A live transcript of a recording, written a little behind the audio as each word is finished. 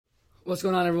What's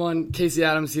going on, everyone? Casey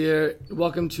Adams here.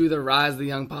 Welcome to the Rise of the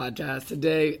Young podcast.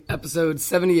 Today, episode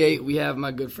 78, we have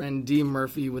my good friend D.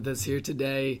 Murphy with us here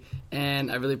today,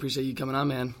 and I really appreciate you coming on,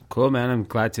 man. Cool, man. I'm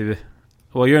glad to.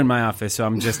 Well, you're in my office, so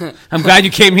I'm glad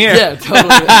you came here. Yeah,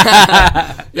 totally.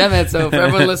 Yeah, man. So for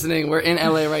everyone listening, we're in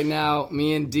LA right now.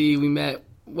 Me and D, we met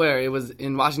where? It was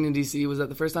in Washington, D.C. Was that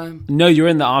the first time? No, you were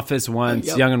in the office once,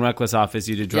 Yep. Young and Reckless office.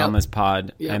 You did Drama's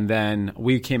pod. Yep. And then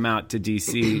we came out to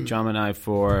D.C., Drama and I,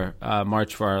 for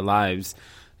March for Our Lives.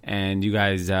 And you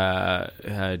guys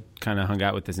kind of hung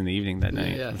out with us in the evening that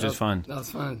night, which was fun. That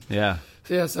was fun. Yeah.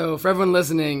 So for everyone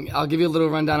listening, I'll give you a little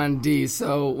rundown on D.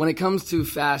 So when it comes to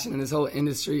fashion and this whole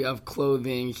industry of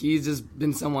clothing, he's just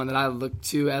been someone that I look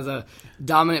to as a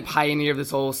dominant pioneer of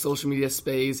this whole social media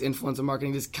space, influencer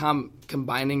marketing, just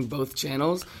combining both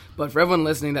channels. But for everyone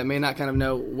listening that may not kind of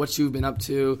know what you've been up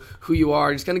to, who you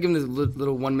are, just kind of give them this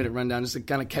little 1 minute rundown just to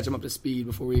kind of catch them up to speed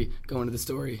before we go into the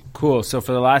story. Cool. So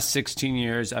for the last 16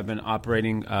 years, I've been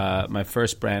operating my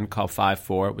first brand called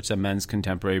 5-4, which is a men's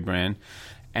contemporary brand.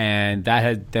 And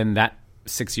that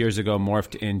 6 years ago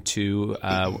morphed into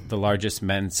the largest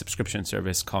men's subscription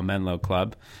service called Menlo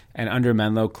Club. And under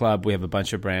Menlo Club, we have a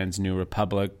bunch of brands: New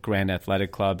Republic, Grand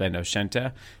Athletic Club, and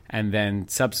Oshenta. And then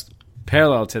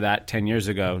parallel to that,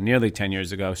 nearly 10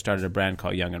 years ago, started a brand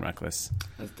called Young and Reckless.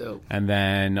 That's dope. And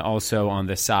then also on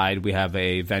the side, we have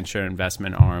a venture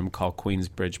investment arm called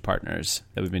Queensbridge Partners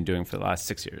that we've been doing for the last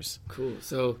 6 years. Cool.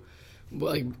 So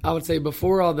like I would say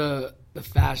before all the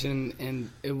fashion,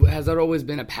 and has that always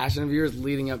been a passion of yours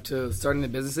leading up to starting the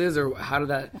businesses, or how did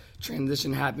that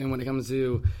transition happen when it comes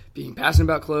to being passionate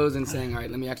about clothes and saying, all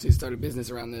right, let me actually start a business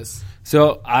around this?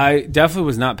 So I definitely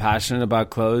was not passionate about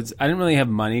clothes. I didn't really have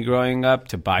money growing up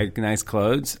to buy nice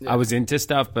clothes. Yeah. I was into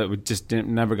stuff, but we just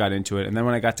never got into it. And then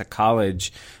when I got to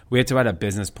college, we had to write a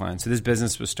business plan. So this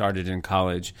business was started in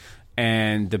college,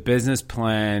 and the business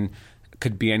plan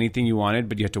could be anything you wanted,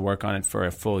 but you had to work on it for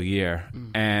a full year.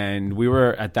 And we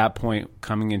were at that point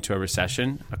coming off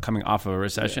of a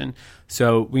recession. Yeah.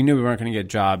 So we knew we weren't going to get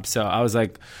jobs. So I was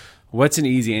like, what's an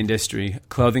easy industry?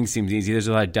 Clothing seems easy. There's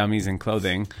a lot of dummies in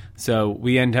clothing. So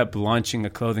we end up launching a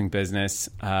clothing business,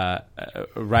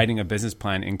 writing a business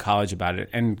plan in college about it.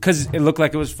 And because it looked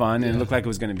like it was fun and it looked like it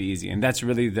was going to be easy. And that's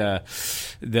really the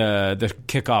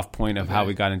kickoff point of how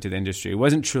we got into the industry. It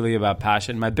wasn't truly about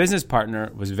passion. My business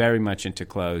partner was very much into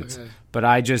clothes, but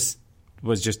I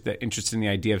was interested in the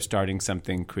idea of starting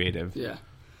something creative. Yeah.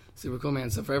 Super cool, man.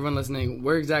 So for everyone listening,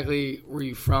 where exactly were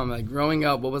you from? Like growing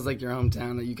up, what was like your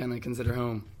hometown that you kind of consider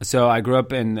home? So I grew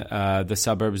up in the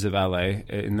suburbs of LA,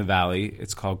 in the Valley.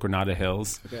 It's called Granada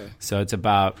Hills. Okay. So it's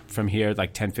about from here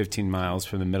like 10, 15 miles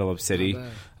from the middle of city.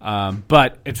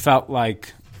 But it felt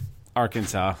like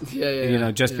Arkansas,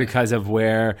 because of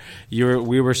where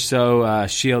we were so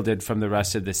shielded from the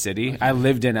rest of the city. Okay. I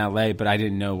lived in LA, but I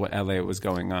didn't know what LA was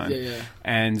going on.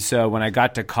 And so when I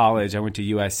got to college, I went to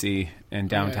USC in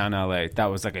downtown LA. That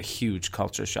was like a huge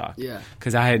culture shock.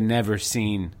 Because I had never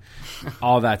seen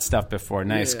all that stuff before.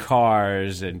 Nice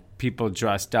cars and people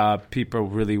dressed up, people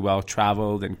really well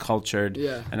traveled and cultured.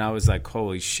 And I was like,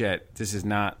 holy shit, this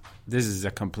is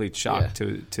a complete shock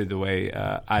to the way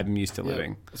I'm used to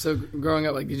living. So growing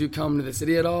up, like, did you come to the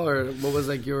city at all, or what was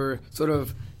like your sort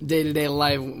of day-to-day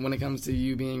life when it comes to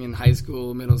you being in high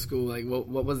school, middle school? Like,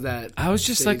 what was that? I was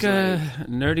just like a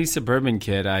nerdy suburban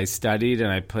kid. I studied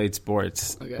and I played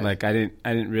sports. Like I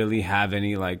didn't really have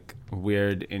any like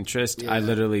weird interest. I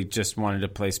literally just wanted to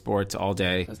play sports all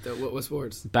day. That's dope. What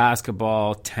sports?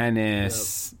 Basketball,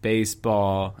 tennis,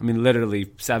 baseball. I mean,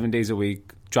 literally 7 days a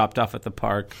week. Dropped off at the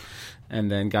park, and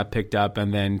then got picked up,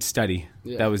 and then study.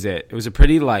 That was it. It was a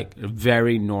pretty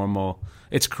very normal.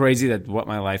 It's crazy that what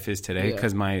my life is today,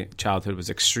 because my childhood was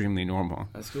extremely normal.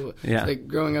 That's cool. Yeah. Like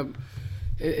growing up,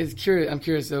 it's curious. I'm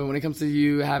curious. So when it comes to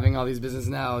you having all these business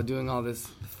now, doing all these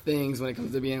things, when it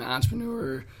comes to being an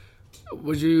entrepreneur,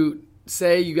 would you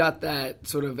say you got that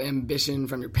sort of ambition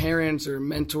from your parents or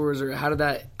mentors, or how did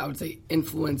that, I would say,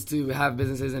 influence to have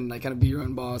businesses and like kind of be your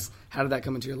own boss? How did that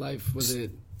come into your life? Was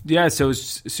it? Yeah, so it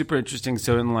was super interesting.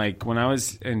 So when I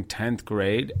was in 10th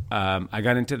grade, I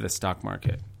got into the stock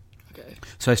market. Okay.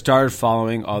 So I started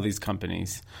following all these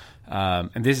companies. And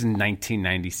this is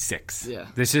 1996. Yeah.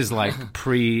 This is like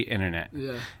pre-internet.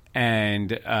 Yeah.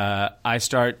 And I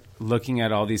start looking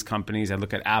at all these companies. I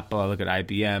look at Apple, I look at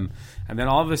IBM. And then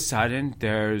all of a sudden,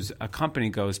 there's a company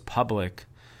goes public,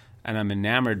 and I'm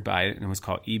enamored by it, and it was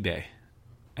called eBay.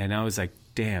 And I was like,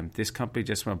 damn, this company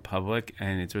just went public,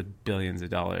 and it's worth billions of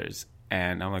dollars.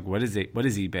 And I'm like, what is it? What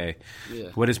is eBay? Yeah.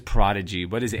 What is Prodigy?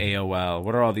 What is AOL?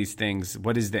 What are all these things?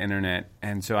 What is the internet?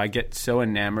 And so I get so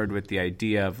enamored with the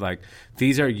idea of like,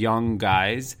 these are young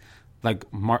guys Like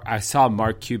I saw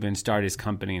Mark Cuban start his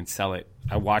company and sell it.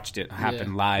 I watched it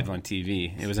happen live on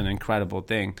TV. It was an incredible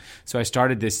thing. So I saw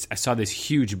this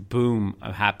huge boom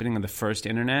of happening on the first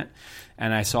internet,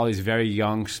 and I saw these very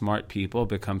young, smart people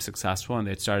become successful, and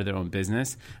they'd started their own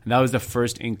business. And that was the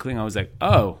first inkling. I was like,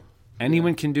 oh,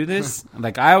 anyone can do this?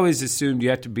 Like, I always assumed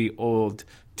you had to be old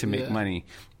to make money.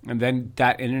 And then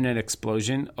that internet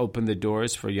explosion opened the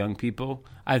doors for young people.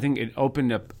 I think it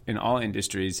opened up in all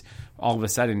industries. All of a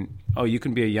sudden, oh, you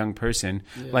can be a young person.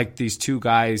 Yeah. Like these two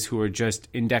guys who were just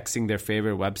indexing their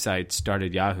favorite websites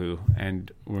started Yahoo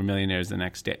and were millionaires the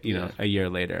next day, a year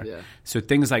later. Yeah. So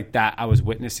things like that I was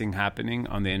witnessing happening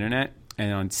on the internet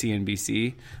and on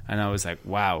CNBC. And I was like,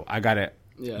 wow,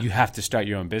 you have to start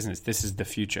your own business. This is the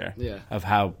future of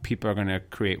how people are going to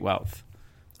create wealth.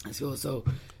 That's cool. So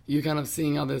you're kind of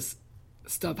seeing all this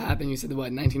stuff happen. You said,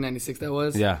 1996 that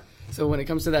was? Yeah. So when it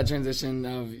comes to that transition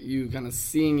of you kind of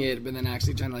seeing it, but then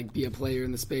actually trying to like be a player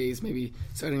in the space, maybe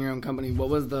starting your own company, what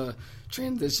was the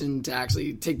transition to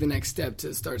actually take the next step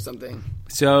to start something?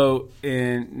 So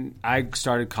I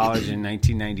started college in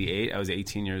 1998. I was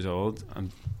 18 years old.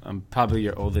 I'm probably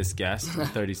your oldest guest. I'm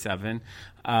 37.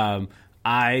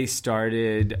 I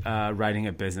started writing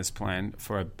a business plan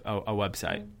for a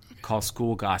website called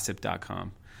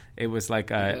schoolgossip.com. It was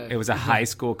like it was a high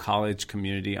school college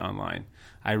community online.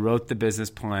 I wrote the business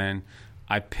plan.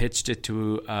 I pitched it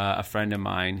to a friend of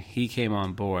mine. He came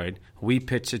on board. We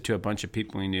pitched it to a bunch of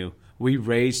people we knew. We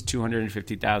raised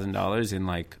 $250,000 in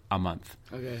like a month.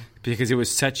 Okay. Because it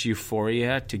was such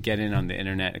euphoria to get in on the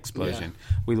internet explosion.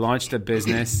 Yeah. We launched a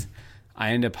business.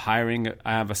 I ended up hiring.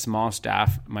 I have a small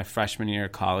staff my freshman year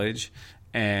of college,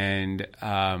 and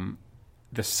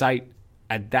the site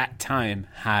at that time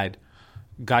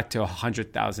got to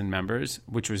 100,000 members,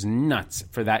 which was nuts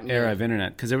for that era of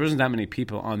internet because there wasn't that many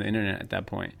people on the internet at that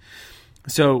point.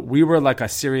 So we were like a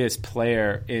serious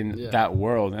player in that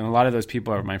world, and a lot of those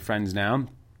people are my friends now.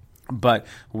 But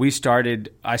I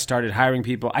started hiring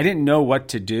people. I didn't know what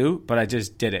to do, but I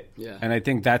just did it. Yeah. And I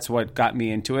think that's what got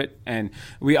me into it. And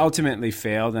we ultimately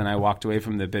failed, and I walked away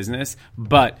from the business.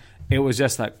 But it was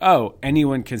just like, oh,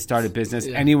 anyone can start a business.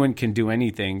 Yeah. Anyone can do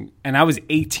anything. And I was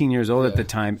 18 years old at the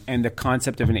time, and the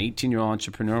concept of an 18-year-old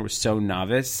entrepreneur was so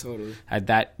novice at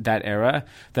that era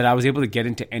that I was able to get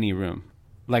into any room.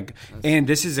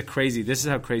 This is how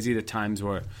crazy the times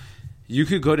were. You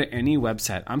could go to any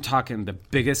website. I'm talking the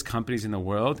biggest companies in the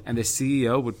world, and the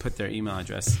CEO would put their email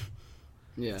address.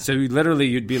 Yeah. So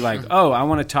you'd be like, oh, I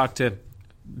want to talk to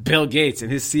Bill Gates, and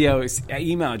his CEO's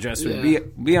email address would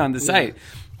be on the site.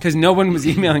 Because no one was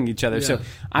emailing each other. Yeah. So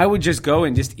I would just go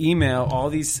and just email all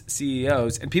these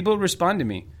CEOs, and people would respond to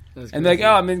me. And they're like,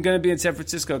 oh, I'm going to be in San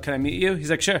Francisco. Can I meet you? He's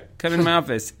like, sure, come in my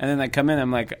office. And then I come in,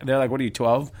 they're like, what are you,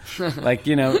 12?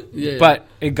 But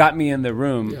it got me in the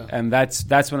room. Yeah. And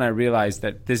that's when I realized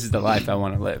that this is the life I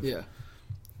want to live. Yeah.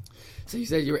 So you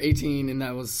said you were 18, and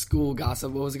that was School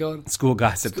Gossip. What was it called?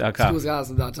 Schoolgossip.com.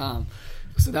 Schoolgossip.com.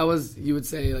 So that was, you would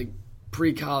say, like,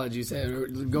 pre-college, you said, or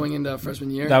going into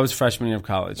freshman year? That was freshman year of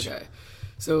college. Okay.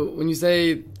 So when you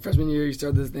say freshman year, you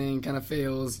start this thing, kind of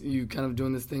fails, you kind of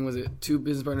doing this thing, was it 2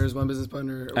 business partners, 1 business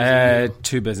partner? I had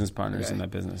 2 business partners in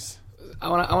that business. I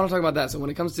want to talk about that. So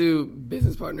when it comes to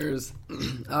business partners,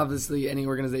 obviously any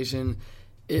organization,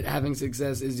 it having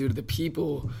success is due to the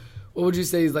people. What would you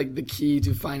say is like the key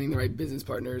to finding the right business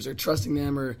partners, or trusting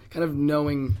them, or kind of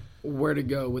knowing where to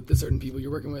go with the certain people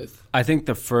you're working with? I think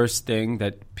the first thing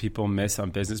that people miss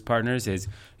on business partners is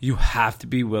you have to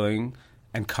be willing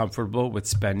and comfortable with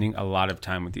spending a lot of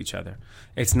time with each other.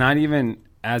 It's not even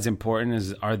as important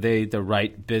as, are they the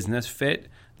right business fit?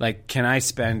 Like, can I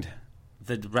spend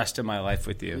the rest of my life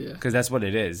with you? Because that's what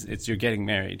it is. It's you're getting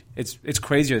married. It's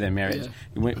crazier than marriage.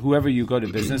 Yeah. Whoever you go to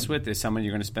business with is someone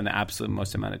you're going to spend the absolute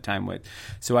most amount of time with.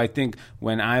 So I think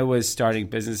when I was starting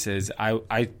businesses,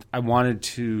 I wanted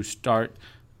to start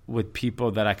with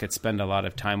people that I could spend a lot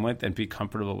of time with and be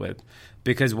comfortable with.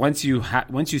 Because once you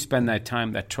spend that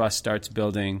time, that trust starts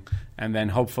building, and then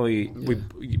hopefully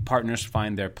partners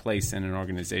find their place in an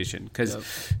organization. Because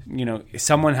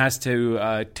someone has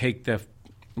to take the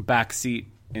back seat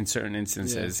in certain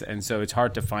instances, and so it's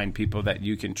hard to find people that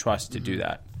you can trust to do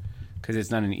that, because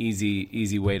it's not an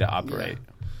easy way to operate.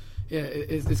 Yeah,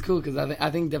 it's cool, because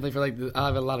I think definitely for I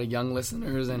have a lot of young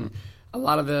listeners, and a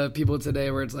lot of the people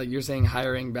today where it's like you're saying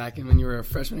hiring back in when you were a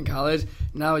freshman in college,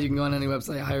 now you can go on any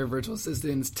website, hire virtual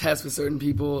assistants, test with certain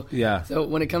people. Yeah. So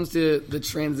when it comes to the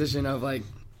transition of like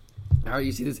how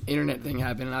you see this internet thing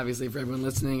happen, and obviously for everyone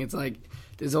listening, it's like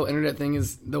this whole internet thing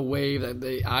is the wave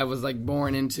that I was like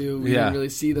born into. We didn't really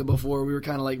see that before. We were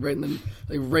kind of like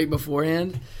right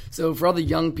beforehand. So for all the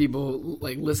young people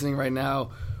like listening right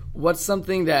now, what's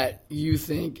something that you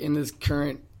think in this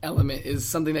current element is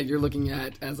something that you're looking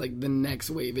at as like the next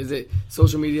wave? Is it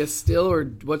social media still, or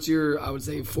what's your, I would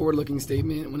say, forward-looking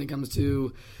statement when it comes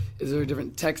to, is there a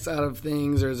different tech side of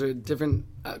things, or is there a different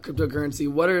cryptocurrency?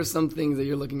 What are some things that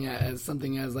you're looking at as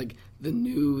something as like the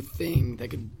new thing that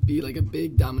could be like a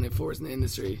big dominant force in the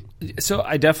industry? So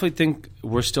I definitely think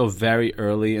we're still very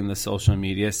early in the social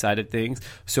media side of things.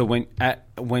 So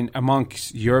when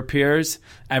amongst your peers,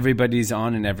 everybody's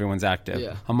on and everyone's active.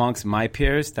 Yeah. Amongst my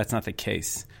peers, that's not the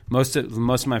case. Most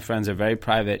of my friends are very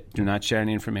private, do not share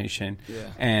any information. Yeah.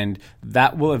 And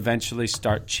that will eventually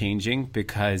start changing,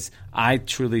 because I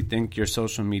truly think your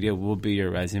social media will be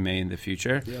your resume in the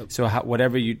future. Yep. So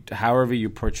however you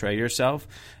portray yourself,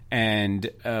 and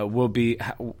will be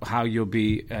how you'll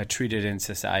be treated in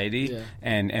society, Yeah.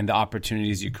 and the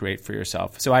opportunities you create for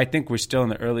yourself. So I think we're still in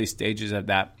the early stages of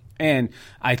that. And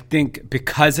I think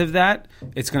because of that,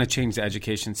 it's going to change the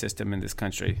education system in this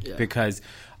country. Yeah. Because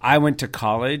I went to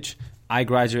college, I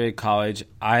graduated college,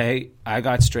 I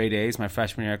got straight A's my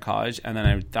freshman year of college, and then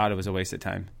I thought it was a waste of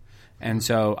time. And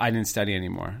so I didn't study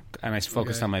anymore, and I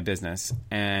focused on my business.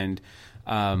 And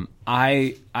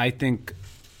I think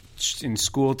in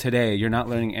school today, you're not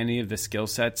learning any of the skill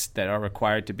sets that are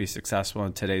required to be successful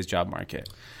in today's job market.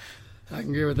 I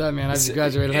can agree with that, man. I just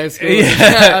graduated high school.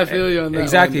 Yeah. I feel you on that.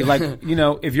 Exactly. One. Like,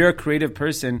 if you're a creative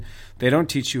person, they don't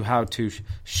teach you how to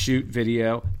shoot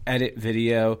video,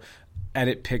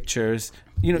 edit pictures.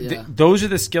 Yeah. Those are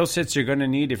the skill sets you're going to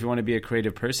need if you want to be a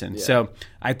creative person. Yeah. So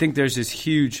I think there's this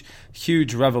huge,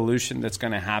 huge revolution that's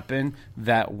going to happen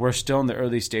that we're still in the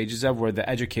early stages of, where the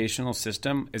educational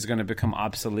system is going to become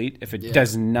obsolete if it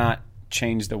does not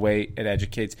change the way it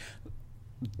educates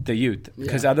the youth.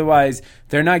 Because otherwise,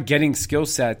 they're not getting skill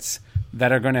sets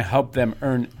that are going to help them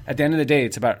earn. At the end of the day,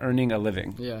 it's about earning a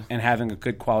living and having a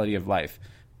good quality of life.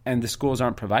 And the schools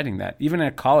aren't providing that. Even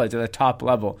at college, at the top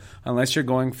level, unless you're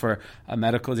going for a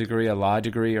medical degree, a law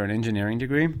degree, or an engineering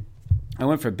degree. I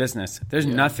went for business. There's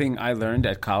nothing I learned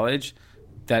at college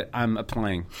that I'm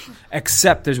applying.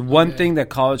 Except there's one thing that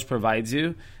college provides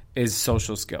you is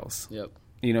social skills. Yep.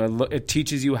 It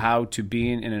teaches you how to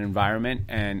be in an environment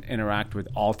and interact with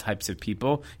all types of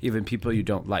people, even people you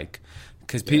don't like.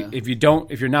 Because if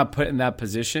you're not put in that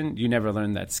position, you never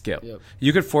learn that skill. Yep.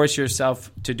 You could force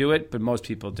yourself to do it, but most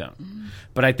people don't. Mm-hmm.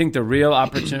 But I think the real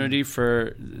opportunity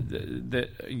for the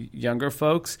younger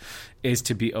folks is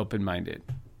to be open-minded.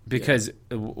 Because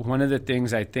one of the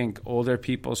things I think older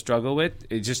people struggle with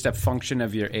is just a function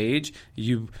of your age.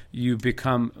 You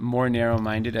become more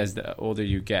narrow-minded as the older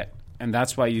you get. And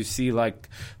that's why you see like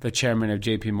the chairman of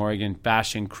JP Morgan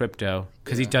bashing crypto,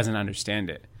 because he doesn't understand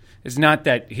it. It's not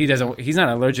that he's not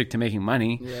allergic to making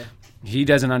money. Yeah. He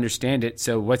doesn't understand it.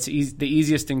 So what's the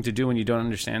easiest thing to do when you don't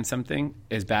understand something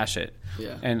is bash it.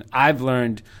 Yeah. And I've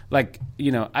learned,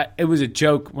 it was a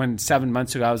joke when 7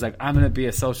 months ago I was like, I'm going to be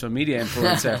a social media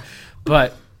influencer.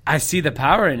 But I see the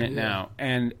power in it now.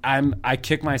 And I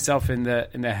kick myself in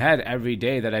the head every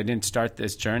day that I didn't start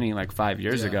this journey like 5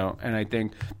 years ago. And I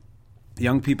think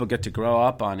young people get to grow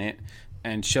up on it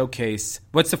and showcase.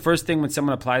 What's the first thing when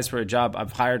someone applies for a job?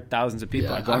 I've hired thousands of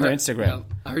people. I go on their Instagram.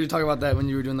 Yeah. I heard you talk about that when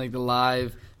you were doing like the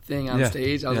live thing on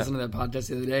stage. I was listening to that podcast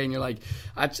the other day, and you're like,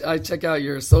 I check out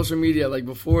your social media like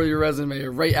before your resume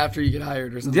or right after you get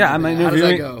hired or something. Yeah, like How does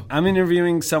that go? I'm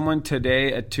interviewing someone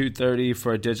today at 2:30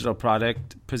 for a digital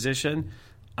product position.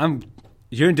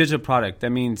 You're in digital product. That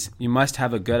means you must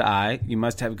have a good eye. You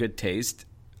must have good taste.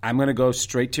 I'm going to go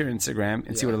straight to your Instagram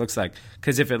and see what it looks like.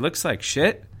 Because if it looks like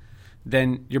shit,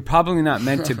 then you're probably not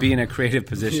meant to be in a creative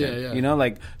position.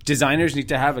 Like designers need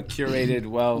to have a curated,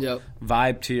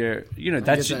 vibe to your,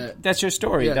 that's your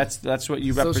story. Yeah. That's what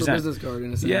you represent. Social business card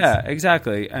in a sense. Yeah,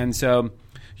 exactly. And so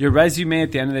your resume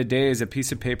at the end of the day is a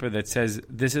piece of paper that says,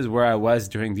 this is where I was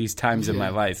during these times of my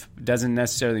life. It doesn't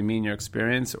necessarily mean your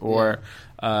experience or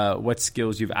what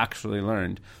skills you've actually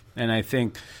learned. And I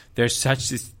think there's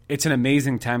it's an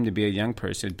amazing time to be a young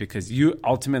person, because you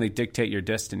ultimately dictate your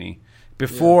destiny.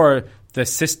 Before the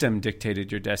system dictated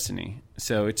your destiny.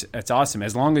 So it's awesome.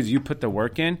 As long as you put the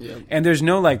work in, and there's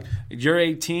no you're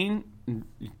 18,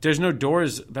 there's no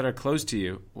doors that are closed to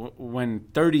you. When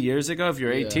 30 years ago, if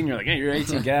you're 18, you're like, hey, you're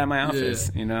 18, get out of my office.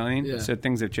 You know what I mean? Yeah. So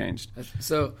things have changed.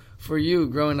 So for you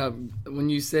growing up, when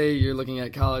you say you're looking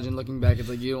at college and looking back, it's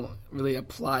like you don't really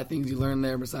apply things you learned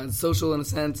there besides social in a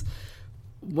sense.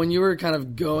 When you were kind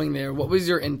of going there, what was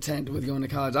your intent with going to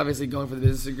college? Obviously going for the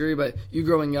business degree, but you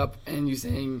growing up and you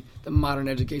saying the modern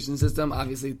education system,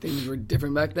 obviously things were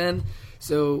different back then.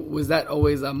 So was that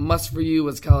always a must for you?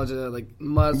 Was college a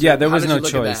must? Yeah, there was no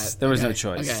choice. There was no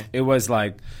choice. Okay. It was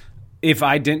like, if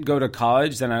I didn't go to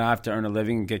college, then I'd have to earn a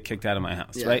living and get kicked out of my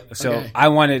house, right? So Okay. I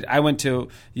went to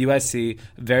USC,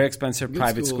 very expensive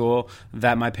private school. school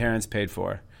that my parents paid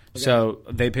for. So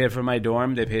they paid for my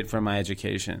dorm, they paid for my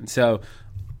education. So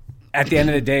at the end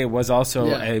of the day, it was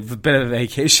also a bit of a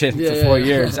vacation for 4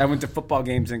 years. I went to football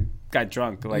games and got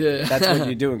drunk. That's what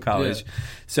you do in college.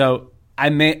 So I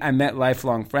met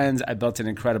lifelong friends. I built an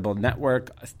incredible network.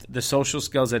 The social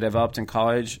skills I developed in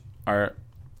college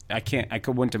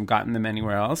wouldn't have gotten them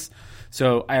anywhere else.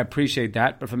 So I appreciate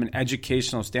that. But from an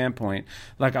educational standpoint,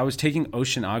 like I was taking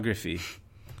oceanography.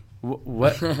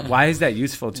 Why is that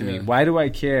useful to me? Why do I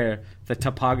care the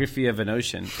topography of an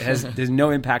ocean? There's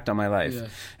no impact on my life. Yeah.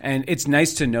 And it's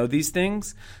nice to know these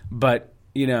things, but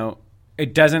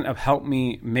it doesn't help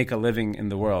me make a living in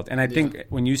the world. And I think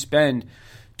when you spend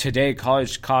today,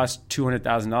 college costs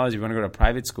 $200,000 if you want to go to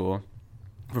private school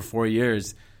for 4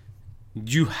 years.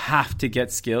 You have to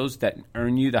get skills that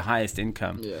earn you the highest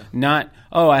income. Yeah. Not,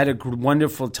 I had a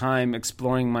wonderful time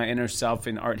exploring my inner self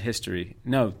in art history.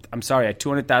 No, I'm sorry. At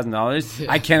 $200,000,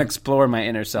 I can't explore my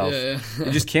inner self. I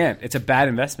just can't. It's a bad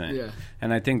investment. Yeah.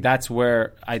 And I think that's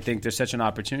where I think there's such an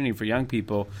opportunity for young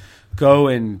people. Go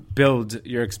and build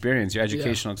your experience, your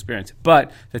educational experience.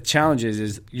 But the challenge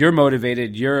is you're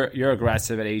motivated, you're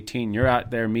aggressive at 18, you're out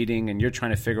there meeting and you're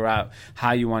trying to figure out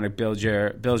how you want to build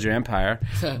your empire.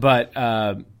 But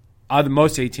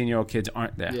most 18-year-old kids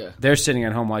aren't there. Yeah. They're sitting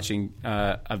at home watching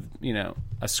a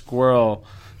squirrel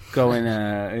go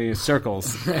in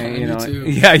circles.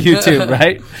 YouTube. Yeah, YouTube,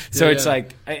 right? So it's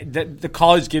like the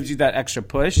college gives you that extra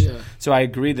push. Yeah. So I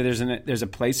agree that there's a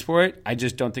place for it. I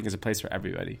just don't think it's a place for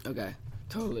everybody. Okay,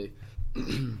 totally.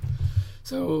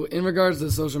 So in regards to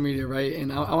social media, right?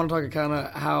 And I want to talk kind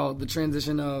of how the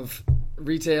transition of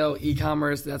retail,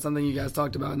 e-commerce, that's something you guys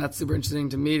talked about, and that's super interesting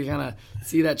to me to kind of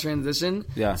see that transition.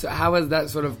 Yeah. So how has that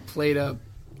sort of played a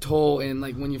toll in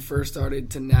like when you first started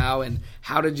to now, and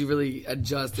how did you really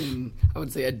adjust and I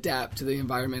would say adapt to the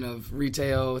environment of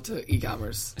retail to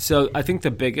e-commerce? So I think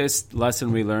the biggest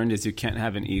lesson we learned is you can't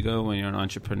have an ego when you're an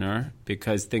entrepreneur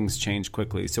because things change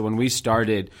quickly. So when we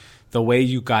started, the way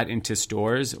you got into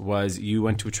stores was you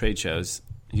went to trade shows,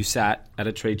 you sat at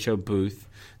a trade show booth,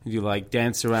 you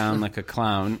dance around like a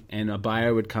clown, and a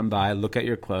buyer would come by, look at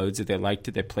your clothes. If they liked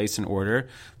it, they place an order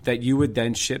that you would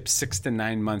then ship 6 to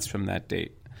 9 months from that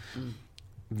date.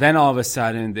 Then all of a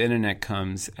sudden the internet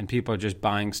comes and people are just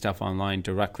buying stuff online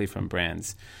directly from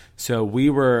brands. So we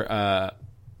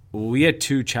had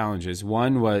two challenges.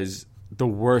 One was the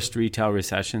worst retail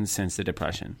recession since the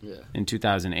Depression in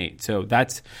 2008. So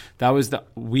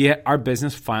our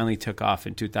business finally took off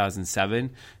in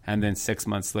 2007, and then 6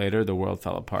 months later the world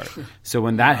fell apart. So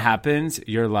when that happens,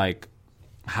 you're like,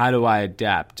 how do I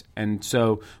adapt? And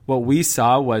so what we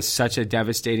saw was such a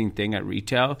devastating thing at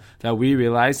retail that we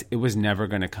realized it was never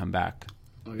going to come back.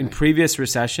 Okay. In previous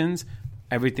recessions,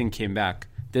 everything came back.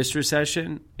 This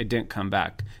recession, it didn't come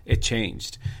back. It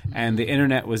changed. And the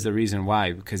internet was the reason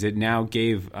why, because it now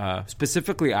gave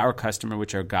specifically our customer,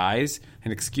 which are guys,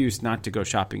 an excuse not to go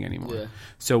shopping anymore. Yeah.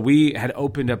 So we had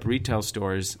opened up retail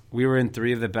stores. We were in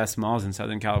 3 of the best malls in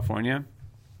Southern California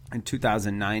in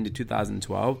 2009 to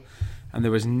 2012. And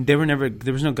there was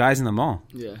no guys in the mall.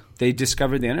 Yeah. They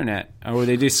discovered the internet, or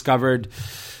they discovered,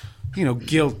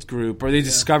 Guilt Group, or they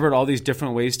discovered all these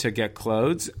different ways to get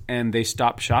clothes, and they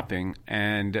stopped shopping.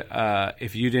 And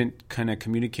if you didn't kind of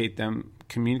communicate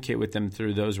with them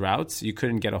through those routes, you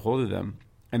couldn't get a hold of them.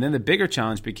 And then the bigger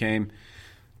challenge became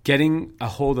getting a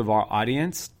hold of our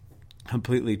audience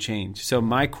completely changed. So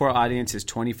my core audience is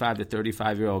 25 to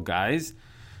 35-year-old guys.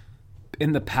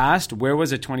 In the past, where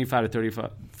was a 25 to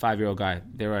 35-year-old guy?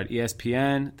 They were at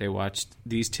ESPN. They watched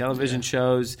these television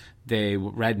shows. They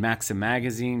read Maxim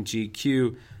magazine,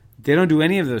 GQ. They don't do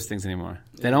any of those things anymore.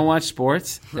 They don't watch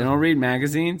sports. They don't read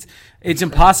magazines. It's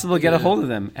impossible to get a hold of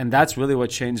them. And that's really what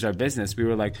changed our business. We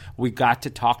were like, we got to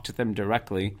talk to them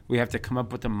directly. We have to come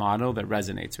up with a model that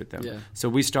resonates with them. Yeah. So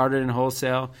we started in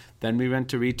wholesale. Then we went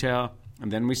to retail.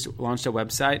 And then we launched a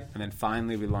website, and then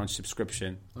finally we launched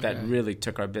subscription. That really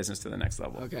took our business to the next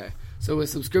level. Okay. So with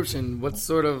subscription, what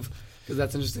sort of, because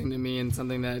that's interesting to me and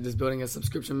something that just building a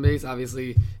subscription base,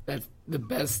 obviously that's the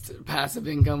best passive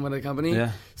income with a company.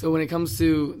 Yeah. So when it comes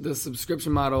to the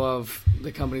subscription model of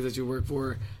the companies that you work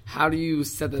for, how do you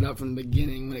set that up from the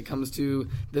beginning when it comes to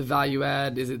the value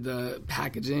add? Is it the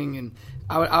packaging? And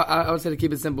I would say, to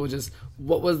keep it simple, just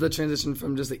what was the transition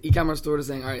from just the e-commerce store to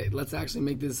saying, all right, let's actually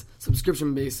make this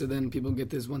subscription based so then people get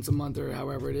this once a month or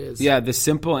however it is? Yeah, the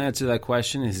simple answer to that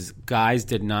question is guys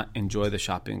did not enjoy the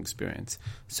shopping experience.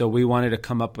 So we wanted to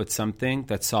come up with something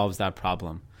that solves that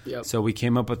problem. Yep. So we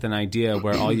came up with an idea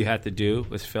where all you had to do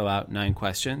was fill out 9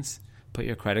 questions. put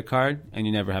your credit card, and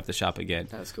you never have to shop again.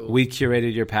 That's cool. We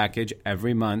curated your package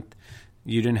every month.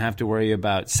 You didn't have to worry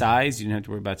about size. You didn't have to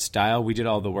worry about style. We did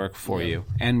all the work for you.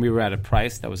 And we were at a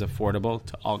price that was affordable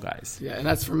to all guys. Yeah, and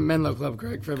that's from Menlo Club,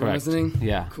 correct? For everyone listening?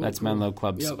 Yeah, that's Menlo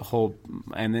Club's whole.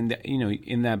 And then,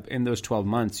 in those 12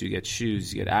 months, you get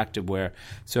shoes, you get activewear.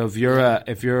 So if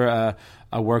you're a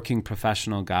working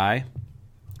professional guy,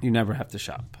 you never have to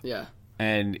shop. Yeah.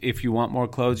 And if you want more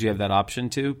clothes, you have that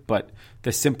option too. But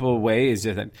the simple way is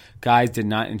that guys did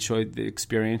not enjoy the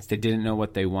experience. They didn't know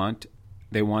what they want.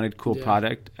 They wanted cool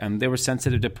product, and they were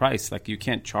sensitive to price. Like, you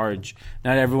can't charge.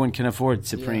 Not everyone can afford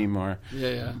Supreme or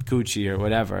Gucci or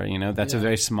whatever. That's a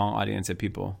very small audience of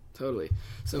people. Totally.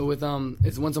 So with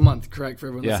it's once a month, correct, for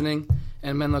everyone listening?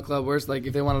 And Menlo Club, where's, like,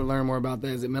 if they want to learn more about that,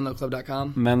 is it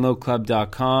menloclub.com?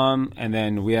 menloclub.com, and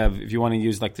then we have, if you want to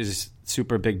use, like, this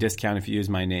super big discount if you use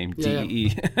my name,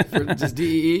 DEE. Just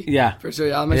DEE? Yeah. For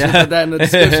sure. I'll make sure to put that in the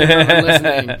description for everyone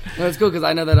listening. No, it's cool because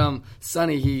I know that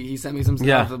Sonny, he sent me some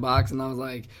stuff off the box, and I was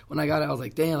like, when I got it, I was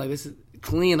like, damn, like, this is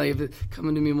clean. Like, if it's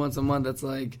coming to me once a month, that's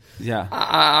like,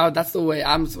 that's the way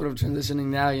I'm sort of transitioning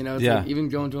now. It's like, even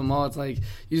going to a mall, it's like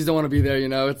you just don't want to be there.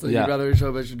 It's like you'd rather show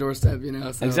up at your doorstep.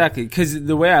 So. Exactly, because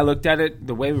the way I looked at it,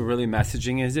 the way we're really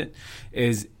messaging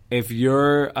is if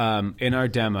you're in our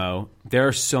demo, there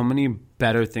are so many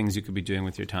better things you could be doing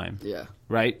with your time. Yeah.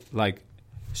 Right? Like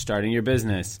starting your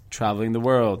business, traveling the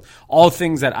world, all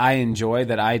things that I enjoy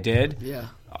that I did. Yeah.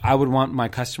 I would want my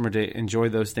customer to enjoy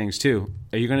those things too.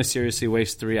 Are you going to seriously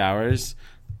waste 3 hours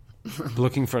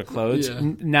looking for clothes?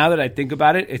 Now that I think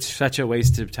about it, it's such a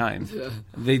waste of time.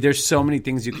 There's so many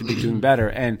things you could be doing better.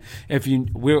 And if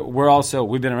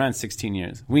we've been around 16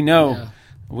 years. We know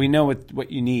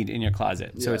what you need in your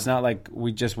closet. So it's not like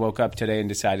we just woke up today and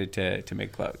decided to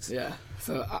make clothes. Yeah.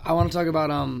 So I want to talk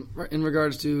about in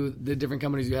regards to the different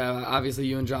companies you have. Obviously,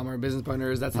 you and Drama are business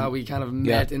partners. That's how we kind of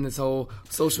met in this whole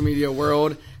social media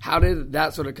world. How did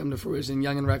that sort of come to fruition?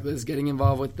 Young and Reckless, getting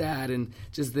involved with that, and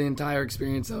just the entire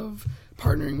experience of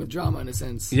partnering with Drama in a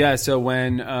sense. Yeah. So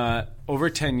when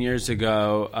over 10 years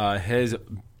ago, his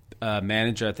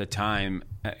manager at the time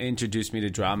introduced me to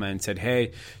Drama and said,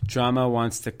 hey, Drama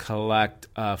wants to collect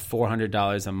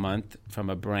 $400 a month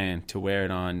from a brand to wear it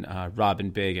on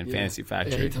Robin Big and Fantasy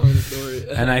Factory. Yeah, he told me the story.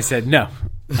 And I said, no.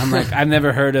 I'm like, I've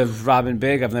never heard of Robin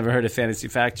Big. I've never heard of Fantasy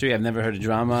Factory. I've never heard of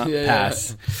Drama.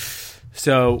 Pass.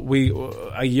 So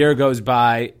a year goes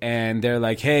by, and they're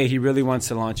like, hey, he really wants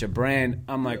to launch a brand.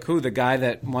 I'm like, who? The guy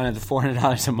that wanted the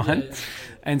 $400 a month? Yeah.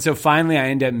 And so finally I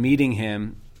end up meeting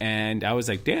him. And I was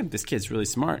like, damn, this kid's really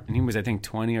smart. And he was, I think,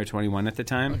 20 or 21 at the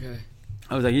time. Okay.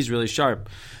 I was like, he's really sharp.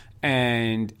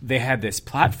 And they had this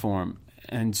platform.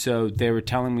 And so they were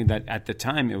telling me that at the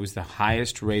time it was the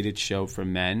highest rated show for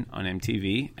men on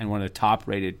MTV and one of the top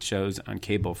rated shows on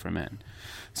cable for men.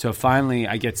 So finally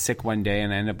I get sick one day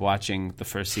and I end up watching the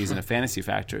first season of Fantasy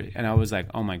Factory. And I was like,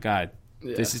 oh my God.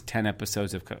 Yeah. This is 10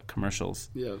 episodes of commercials.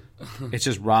 Yeah. It's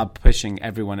just Rob pushing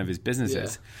every one of his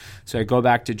businesses. Yeah. So I go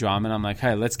back to Drama and I'm like,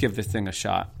 hey, let's give this thing a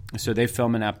shot. So they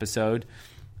film an episode.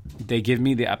 They give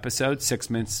me the episode 6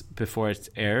 minutes before it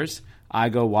airs. I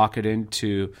go walk it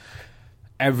into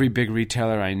every big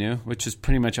retailer I knew, which is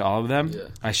pretty much all of them. Yeah.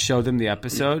 I show them the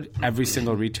episode. Every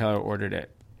single retailer ordered it.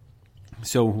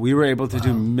 So we were able to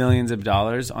do millions of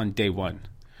dollars on day one.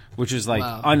 Which is like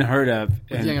unheard of.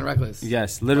 With Young and Reckless.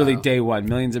 Yes, literally day one,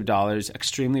 millions of dollars,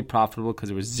 extremely profitable because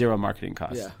there was zero marketing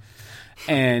costs. Yeah.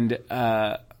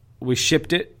 And we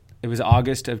shipped it. It was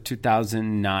August of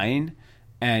 2009,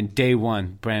 and day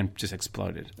one, brand just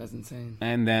exploded. That's insane.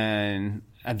 And then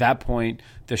at that point,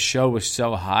 the show was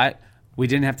so hot, we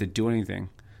didn't have to do anything.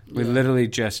 We literally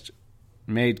just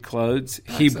made clothes.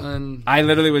 I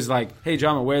literally was like, hey,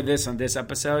 Drama, wear this on this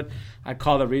episode. I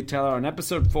call the retailer on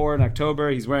episode 4 in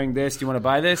October. He's wearing this. Do you want to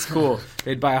buy this? Cool.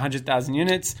 They'd buy 100,000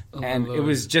 units. And it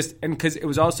was just, and because it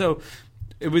was also,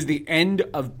 it was the end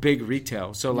of big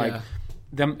retail. So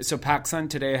so PacSun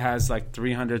today has like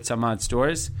 300 some odd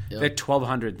stores. Yep. They had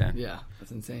 1,200 then. Yeah,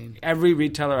 that's insane. Every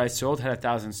retailer I sold had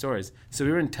 1,000 stores. So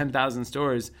we were in 10,000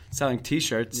 stores selling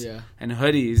T-shirts and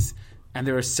hoodies. And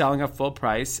they were selling at full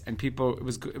price, and people,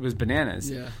 it was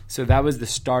bananas. Yeah. So that was the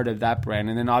start of that brand.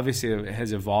 And then obviously it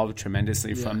has evolved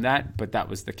tremendously from that, but that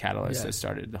was the catalyst that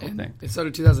started the whole thing. It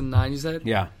started 2009, you said?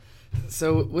 Yeah.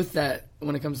 So with that,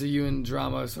 when it comes to you and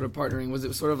Drama sort of partnering, was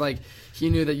it sort of like he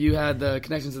knew that you had the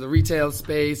connections to the retail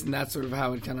space, and that's sort of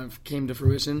how it kind of came to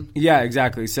fruition? Yeah,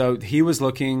 exactly. So he was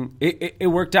looking, it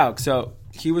worked out. So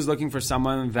he was looking for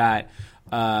someone that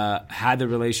had the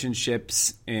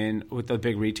relationships with the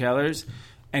big retailers,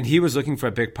 and he was looking for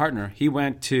a big partner. He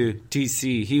went to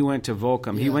DC, he went to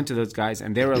Volcom, he went to those guys,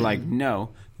 and they were like, no,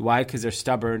 Why? Because they're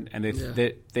stubborn and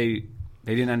they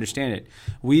didn't understand it.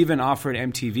 We even offered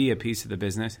MTV a piece of the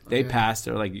business. They passed.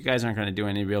 They're like, you guys aren't going to do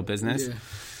any real business. Yeah.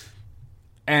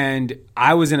 And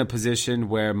I was in a position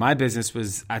where my business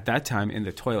was at that time in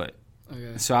the toilet.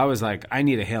 Okay. So I was like, I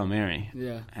need a Hail Mary.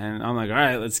 Yeah. And I'm like, all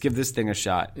right, let's give this thing a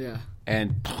shot. Yeah.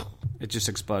 And it just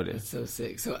exploded. That's so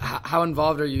sick. So how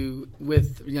involved are you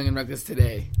with Young and Reckless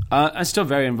today? I'm still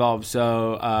very involved.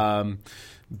 So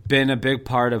been a big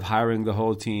part of hiring the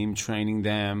whole team, training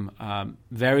them,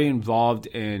 very involved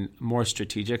in more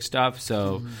strategic stuff.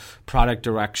 So product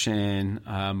direction,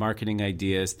 marketing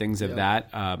ideas, things of that.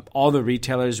 All the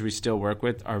retailers we still work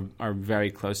with are very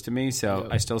close to me. So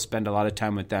I still spend a lot of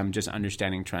time with them just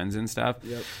understanding trends and stuff.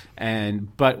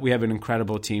 But we have an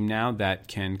incredible team now that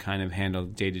can kind of handle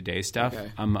day-to-day stuff.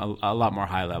 I'm a lot more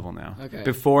high level now.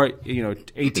 Before,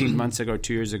 18 months ago,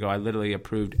 2 years ago, I literally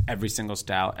approved every single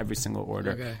style, every single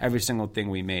order. Every single thing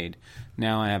we made.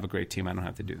 Now I have a great team. I don't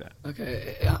have to do that.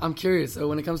 Okay. I'm curious. So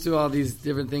when it comes to all these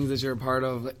different things that you're a part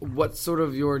of, what's sort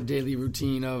of your daily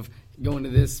routine of going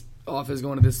to this office,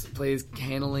 going to this place,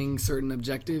 handling certain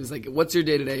objectives? Like, what's your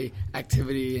day-to-day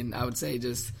activity and I would say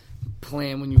just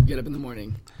plan when you get up in the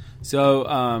morning? So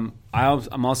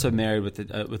I'm also married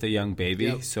with a young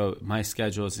baby, so my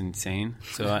schedule is insane.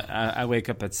 So I wake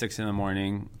up at 6 in the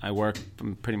morning. I work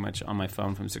pretty much on my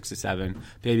phone from 6 to 7.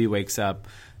 Baby wakes up.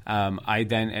 I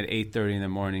then at 8:30 in the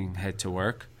morning head to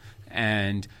work,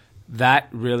 and that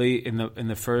really in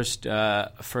the first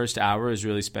hour is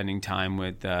really spending time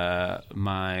with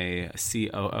my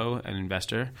COO, an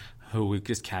investor, who we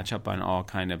just catch up on all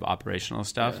kind of operational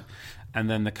stuff, and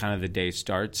then the day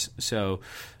starts. So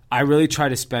I really try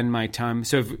to spend my time.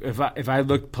 So if I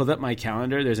pulled up my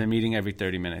calendar, there's a meeting every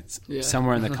 30 minutes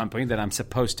somewhere in the company that I'm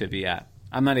supposed to be at.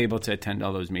 I'm not able to attend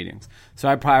all those meetings. So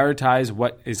I prioritize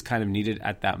what is kind of needed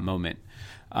at that moment.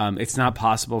 It's not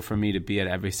possible for me to be at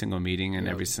every single meeting and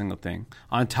every single thing.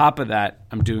 On top of that,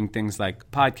 I'm doing things like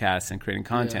podcasts and creating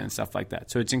content and stuff like that.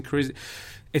 So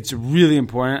it's really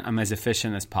important I'm as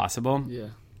efficient as possible. Yeah.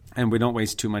 And we don't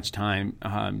waste too much time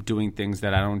doing things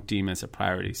that I don't deem as a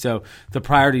priority. So the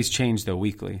priorities change though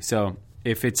weekly. So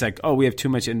if it's like, we have too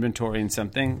much inventory in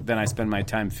something, then I spend my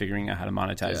time figuring out how to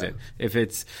monetize it. If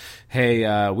it's,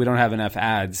 hey, we don't have enough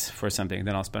ads for something,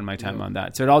 then I'll spend my time on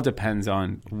that. So it all depends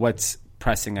on what's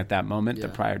pressing at that moment. The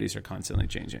priorities are constantly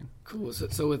changing. Cool.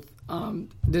 So with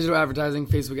digital advertising,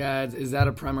 Facebook ads, is that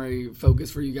a primary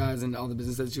focus for you guys and all the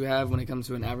businesses that you have when it comes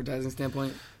to an advertising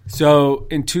standpoint? So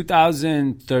in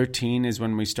 2013 is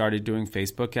when we started doing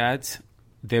Facebook ads.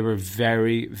 They were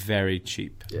very, very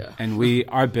cheap. Yeah. And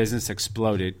our business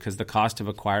exploded because the cost of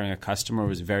acquiring a customer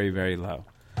was very, very low.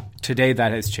 Today,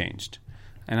 that has changed.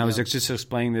 And I was just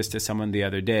explaining this to someone the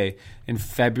other day. In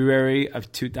February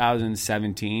of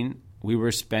 2017, we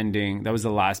were spending, that was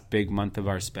the last big month of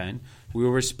our spend, we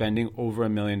were spending over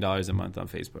 $1 million a month on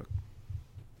Facebook.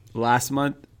 Last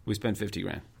month, we spent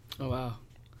 $50,000. Oh, wow.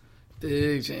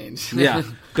 Big change. Yeah,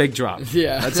 big drop.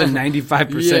 That's a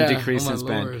 95% decrease in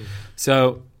spend. Lord.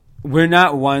 So we're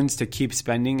not ones to keep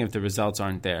spending if the results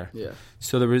aren't there. Yeah.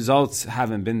 So the results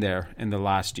haven't been there in the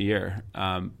last year,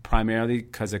 primarily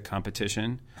because of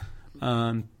competition.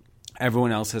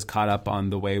 Everyone else has caught up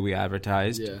on the way we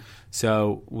advertised. Yeah.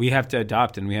 So we have to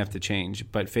adopt and we have to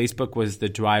change. But Facebook was the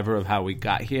driver of how we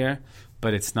got here,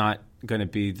 but it's not going to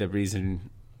be the reason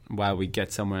why we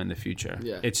get somewhere in the future.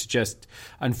 Yeah. It's just,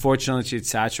 unfortunately, it's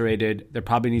saturated. There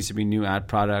probably needs to be new ad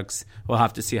products. We'll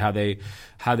have to see how they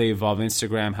evolve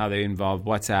Instagram, how they evolve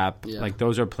WhatsApp. Yeah. Like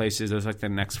those are places, those are like the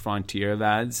next frontier of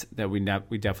ads that we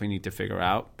definitely need to figure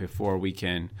out before we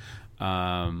can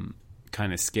kind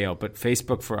of scale. But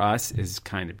Facebook for us is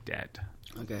kind of dead.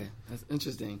 Okay, that's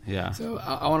interesting. Yeah. So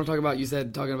I want to talk about,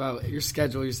 talking about your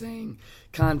schedule, you're saying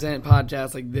content,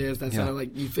 podcasts like this, that sounded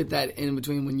like you fit that in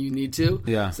between when you need to.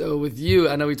 Yeah. So with you,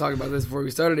 I know we talked about this before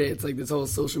we started it, it's like this whole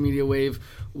social media wave.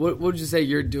 What would you say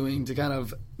you're doing to kind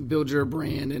of build your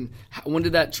brand, and when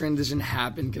did that transition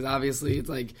happen? Because obviously it's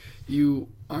like you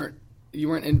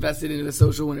weren't invested into the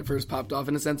social when it first popped off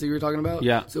in the sense that you were talking about.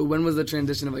 Yeah. So when was the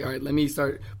transition of like, all right, let me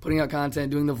start putting out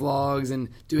content, doing the vlogs, and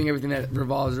doing everything that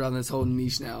revolves around this whole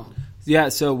niche now? Yeah.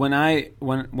 So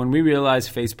when we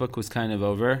realized Facebook was kind of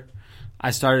over,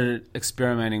 I started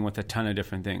experimenting with a ton of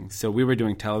different things. So we were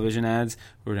doing television ads,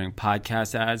 we were doing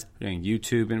podcast ads, we were doing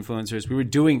YouTube influencers. We were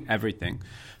doing everything.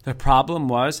 The problem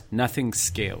was nothing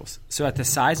scales. So at the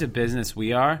size of business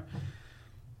we are,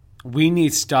 we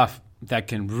need stuff that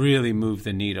can really move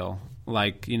the needle.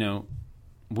 Like,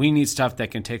 we need stuff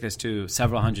that can take us to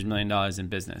several $100 million in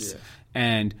business. Yeah.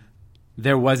 And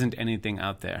there wasn't anything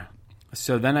out there.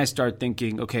 So then I start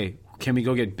thinking, okay, can we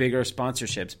go get bigger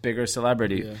sponsorships, bigger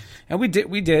celebrity? Yeah. And we did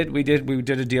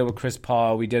a deal with Chris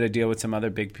Paul. We did a deal with some other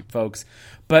big folks.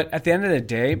 But at the end of the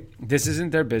day, this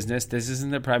isn't their business. This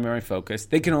isn't their primary focus.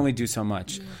 They can only do so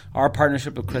much. Yeah. Our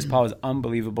partnership with Chris Paul is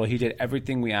unbelievable. He did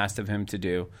everything we asked of him to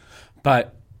do.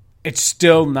 But it's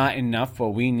still not enough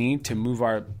what we need to move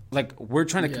our – like we're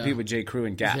trying to compete with J. Crew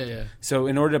and Gap. Yeah. So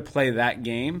in order to play that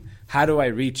game, how do I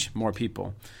reach more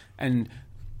people? And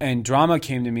Drama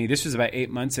came to me – this was about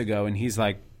 8 months ago, and he's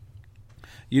like,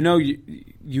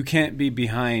 you can't be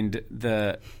behind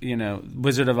the,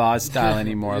 Wizard of Oz style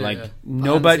anymore.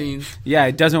 Nobody –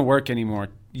 it doesn't work anymore.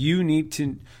 You need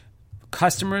to –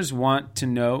 customers want to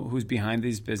know who's behind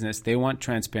these business. They want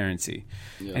transparency.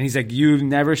 Yeah. And he's like, you've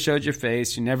never showed your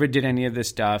face. You never did any of this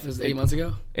stuff. This was 8 months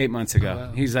ago? 8 months ago. Oh,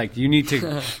 wow. He's like, you need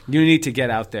to get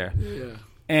out there. Yeah.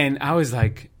 And I was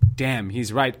like, damn,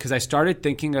 he's right. Because I started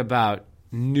thinking about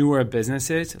newer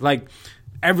businesses. Like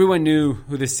everyone knew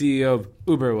who the CEO of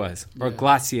Uber was, or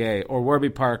Glacier, or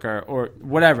Warby Parker, or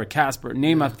whatever, Casper,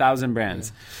 name 1,000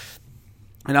 brands. Yeah.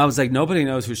 And I was like, nobody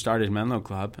knows who started Menlo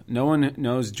Club. No one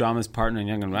knows Drama's partner in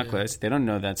Young and Reckless. They don't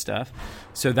know that stuff.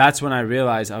 So that's when I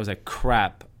realized, I was like,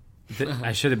 crap,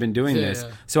 I should have been doing this.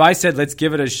 Yeah. So I said, let's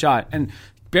give it a shot. And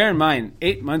bear in mind,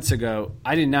 8 months ago,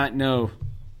 I did not know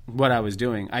what I was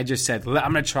doing. I just said,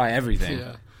 I'm going to try everything.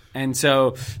 Yeah. And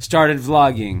so started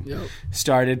vlogging,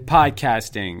 started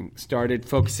podcasting, started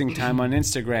focusing time on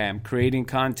Instagram, creating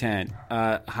content,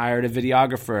 hired a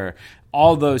videographer.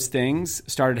 All those things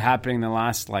started happening the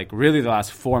last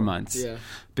 4 months. Yeah.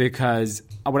 Because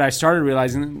what I started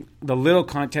realizing, the little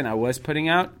content I was putting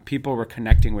out, people were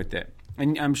connecting with it.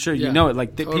 And I'm sure you know it.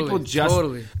 Like people just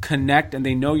connect, and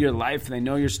they know your life, and they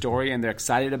know your story, and they're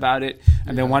excited about it,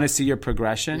 and they want to see your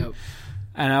progression. Yep.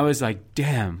 And I was like,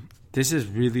 damn, this is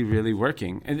really, really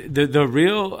working. And the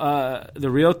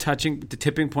real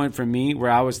tipping point for me,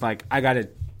 where I was like, I got to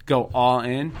go all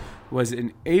in, was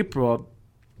in April.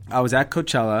 I was at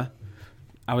Coachella.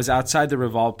 I was outside the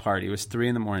Revolve party. It was 3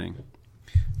 a.m.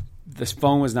 This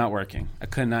phone was not working. I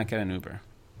could not get an Uber.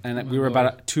 And we were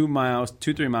about 3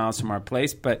 miles from our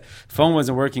place, but phone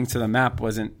wasn't working, so the map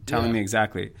wasn't telling me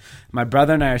exactly. My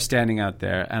brother and I are standing out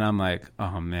there, and I'm like,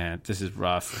 oh, man, this is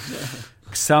rough.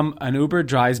 An Uber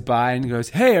drives by and goes,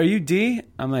 hey, are you D?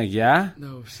 I'm like, yeah.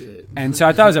 No shit. And so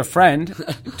I thought it was a friend.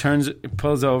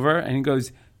 Pulls over, and he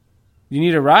goes, you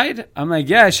need a ride? I'm like,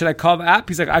 yeah, should I call the app?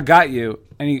 He's like, I got you.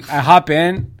 And I hop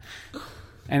in,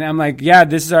 and I'm like, yeah,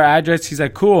 this is our address. He's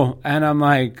like, cool. And I'm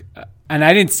like, and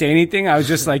I didn't say anything. I was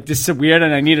just like, this is weird,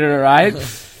 and I needed a ride.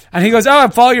 And he goes, oh, I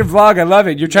follow your vlog. I love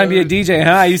it. You're trying to be a DJ,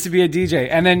 huh? I used to be a DJ.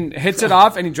 And then hits it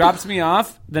off, and he drops me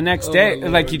off the next day.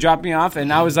 Like, he dropped me off,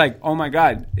 and I was like, oh, my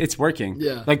God, it's working.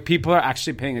 Yeah. Like, people are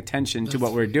actually paying attention to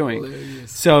what we're doing.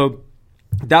 Hilarious. So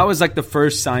that was like the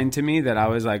first sign to me that I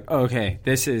was like, okay,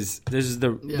 this is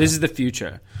the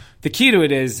future. The key to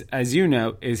it is, as you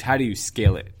know, is how do you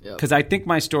scale it? Because I think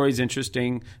my story is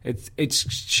interesting.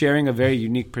 It's sharing a very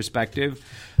unique perspective.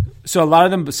 So a lot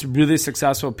of them really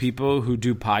successful people who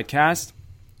do podcasts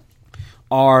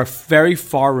are very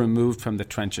far removed from the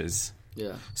trenches.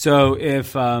 Yeah. So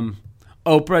if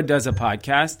Oprah does a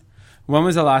podcast, when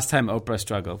was the last time Oprah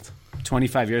struggled?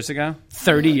 25 years ago,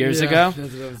 30 years ago.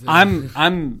 I'm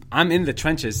in the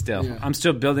trenches still. Yeah. I'm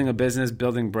still building a business,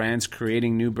 building brands,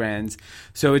 creating new brands.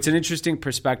 So it's an interesting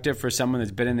perspective for someone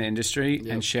that's been in the industry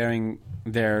and sharing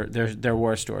their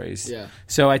war stories. Yeah.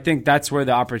 So I think that's where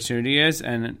the opportunity is,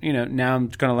 and now I'm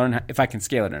going to learn if I can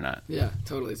scale it or not. Yeah,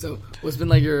 totally. So what's been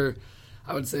like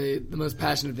I would say the most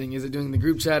passionate thing? Is it doing the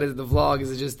group chat? Is it the vlog?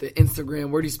 Is it just the Instagram?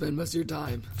 Where do you spend most of your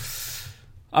time?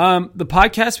 The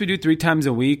podcast we do 3 times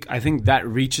a week. I think that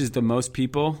reaches the most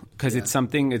people because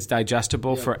it's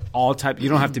digestible for all type. You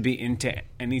don't have to be into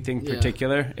anything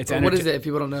particular. It's what is it if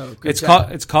people don't know?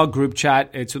 It's called Group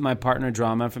Chat. It's with my partner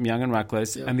Drama from Young and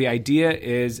Reckless, and the idea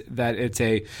is that it's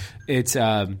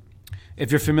if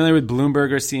you're familiar with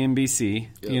Bloomberg or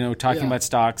CNBC, talking about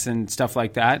stocks and stuff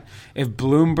like that. If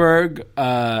Bloomberg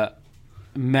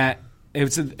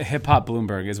it's a hip hop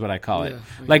Bloomberg is what I call it. Okay.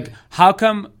 Like, how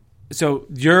come? So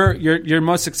your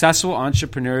most successful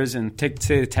entrepreneurs in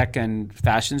tech and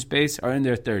fashion space are in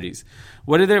their 30s.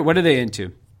 What are they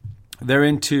into? They're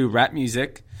into rap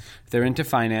music. They're into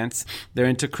finance. They're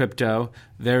into crypto.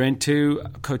 They're into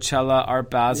Coachella,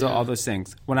 Art Basel, all those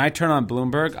things. When I turn on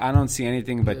Bloomberg, I don't see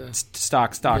anything but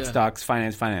stocks,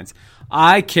 finance.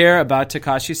 I care about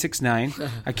Tekashi 6ix9ine.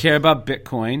 I care about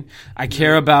Bitcoin. I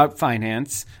care about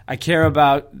finance. I care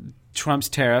about Trump's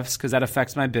tariffs because that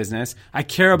affects my business. I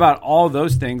care about all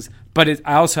those things, but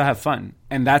I also have fun.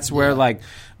 And that's where, like,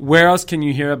 where else can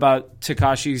you hear about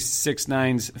Tekashi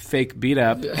 6ix9ine's fake beat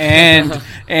up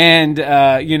and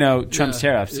you know, Trump's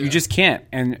tariffs? You just can't.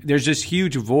 And there's this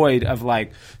huge void of,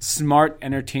 like, smart,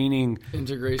 entertaining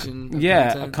integration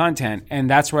of content. And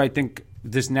that's where I think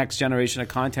this next generation of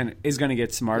content is going to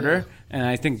get smarter. And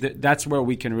I think that's where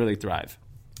we can really thrive.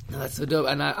 No, that's so dope.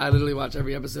 And I literally watch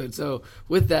every episode. So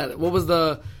with that, what was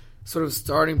the sort of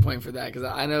starting point for that? Because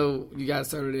I know you guys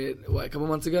started it, a couple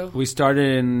months ago? We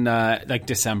started in like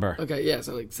December. Okay, yeah,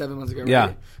 so like 7 months ago, right?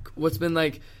 Yeah. What's been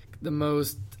like the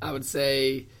most, I would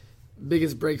say,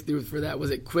 biggest breakthrough for that?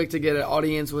 Was it quick to get an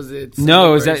audience? Was it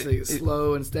slow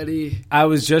and steady? I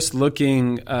was just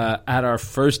looking at our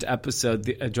first episode.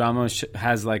 Drama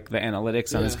has like the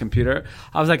analytics on his computer.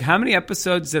 I was like, how many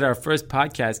episodes did our first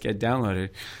podcast get downloaded?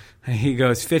 And he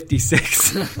goes,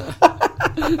 56. Hell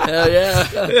yeah.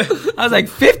 I was like,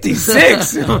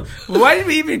 56? Why did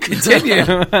we even continue?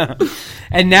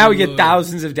 And now we get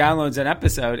thousands of downloads an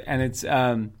episode.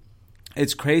 And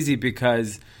it's crazy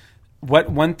because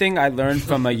one thing I learned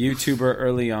from a YouTuber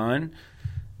early on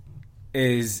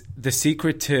is the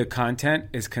secret to content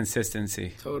is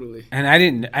consistency. Totally.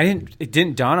 And it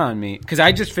didn't dawn on me because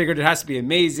I just figured it has to be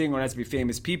amazing or it has to be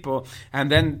famous people.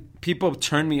 And then people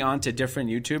turned me on to different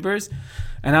YouTubers.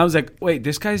 And I was like, wait,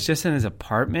 this guy's just in his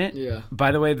apartment? Yeah.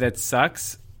 By the way, that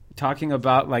sucks. Talking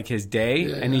about like his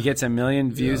day and he gets 1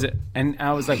 million views. And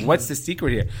I was like, what's the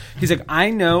secret here? He's like,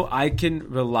 I know I can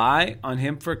rely on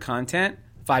him for content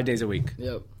 5 days a week.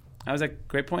 Yep. I was like,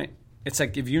 great point. It's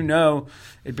like if you know,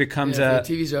 it becomes a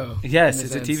TV show. Yes,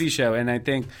 it's a TV show. And I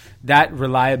think that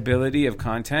reliability of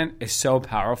content is so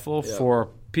powerful for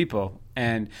people.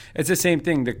 And it's the same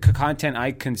thing. The content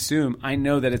I consume, I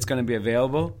know that it's going to be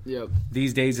available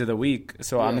these days of the week.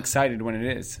 So I'm excited when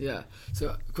it is. Yeah.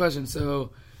 So, question.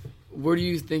 So, where do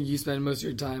you think you spend most of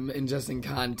your time ingesting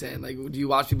content? Like, do you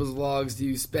watch people's vlogs? Do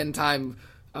you spend time,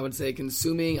 I would say,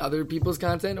 consuming other people's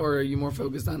content, or are you more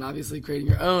focused on obviously creating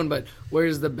your own? But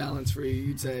where's the balance for you,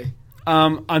 you'd say?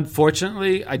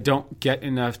 Unfortunately, I don't get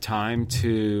enough time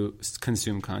to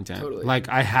consume content. Totally. Like,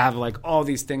 I have like all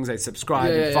these things I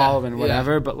subscribe and follow and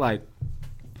whatever, but like,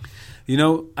 you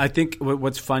know, I think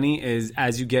what's funny is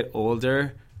as you get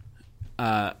older,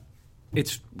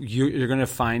 you're going to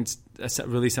find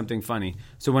really something funny.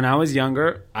 So when I was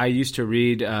younger, I used to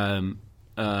read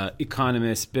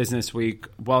Economist, Business Week,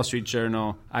 Wall Street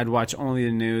Journal. I'd watch only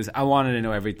the news. I wanted to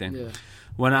know everything. Yeah.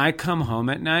 When I come home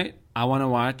at night, I want to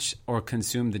watch or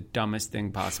consume the dumbest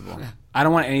thing possible. I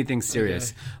don't want anything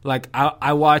serious. Okay. Like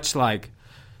I watch like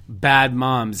Bad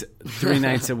Moms 3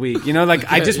 nights a week. You know, like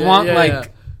I just want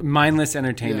mindless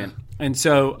entertainment. Yeah. And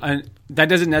so that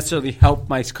doesn't necessarily help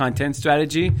my content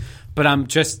strategy, but I'm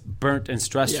just burnt and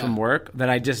stressed from work that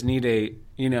I just need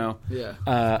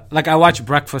like I watch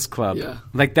Breakfast Club. Yeah.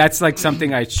 Like that's like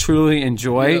something I truly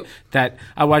enjoy. Yep. That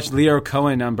I watched Leo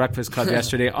Cohen on Breakfast Club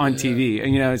yesterday on TV.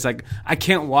 And it's like I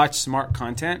can't watch smart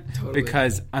content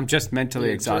because I'm just mentally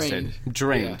exhausted.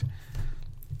 Drained.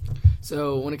 Yeah.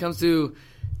 So when it comes to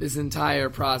this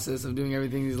entire process of doing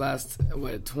everything these last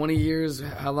 20 years,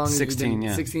 how long 16, have you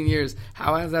been? 16 years.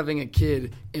 How has having a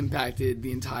kid impacted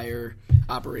the entire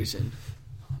operation?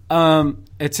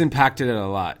 It's impacted it a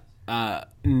lot.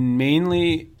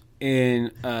 Mainly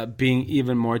in being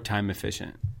even more time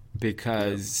efficient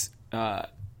because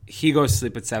he goes to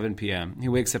sleep at 7 p.m. He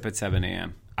wakes up at 7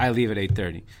 a.m. I leave at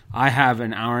 8:30. I have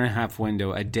an hour and a half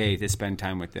window a day to spend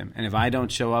time with him. And if I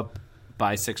don't show up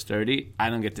by 6:30,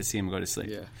 I don't get to see him go to sleep.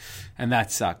 Yeah. And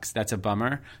that sucks. That's a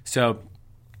bummer. So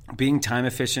being time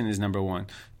efficient is number one.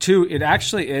 2, it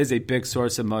actually is a big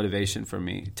source of motivation for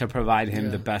me to provide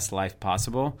him the best life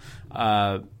possible.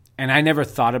 And I never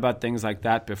thought about things like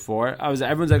that before.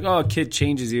 Everyone's like, oh, a kid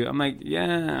changes you. I'm like, yeah,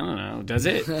 I don't know. Does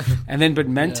it? But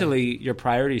mentally, your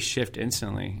priorities shift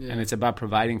instantly. Yeah. And it's about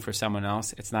providing for someone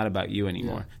else. It's not about you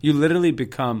anymore. Yeah. You literally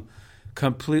become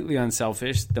completely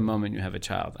unselfish the moment you have a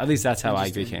child. At least that's how I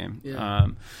became. Yeah.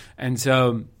 And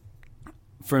so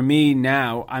for me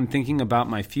now, I'm thinking about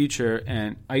my future.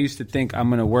 And I used to think I'm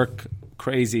going to work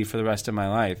crazy for the rest of my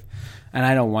life. And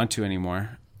I don't want to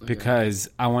anymore because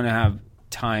I want to have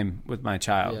time with my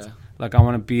child. Yeah. Like I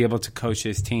want to be able to coach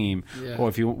his team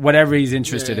or whatever he's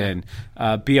interested in,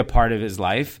 be a part of his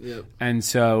life. Yep. And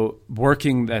so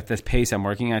working at the pace I'm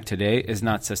working at today is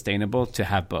not sustainable to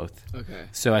have both. Okay.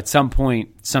 So at some point,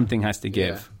 something has to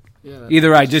give. Yeah.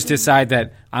 Either I just decide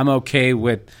that I'm okay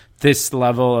with this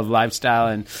level of lifestyle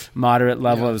and moderate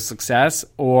level of success,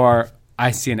 or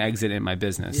I see an exit in my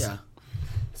business. Yeah.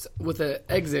 So with an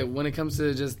exit, when it comes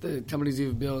to just the companies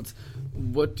you've built,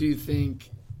 what do you think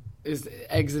is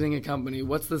exiting a company?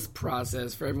 What's this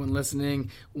process for everyone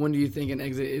listening? When do you think an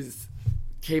exit is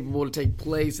capable to take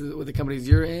place with the companies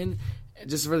you're in?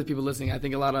 Just for the people listening, I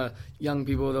think a lot of young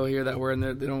people, they'll hear that word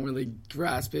and they don't really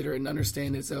grasp it or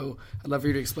understand it. So I'd love for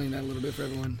you to explain that a little bit for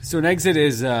everyone. So an exit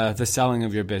is the selling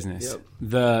of your business.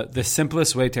 Yep. The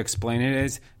simplest way to explain it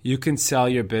is you can sell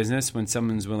your business when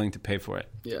someone's willing to pay for it.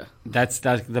 Yeah. That's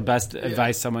the best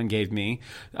advice someone gave me.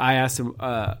 I asked them,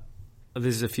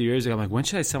 this is a few years ago, I'm like, when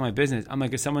should I sell my business? I'm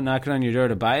like, is someone knocking on your door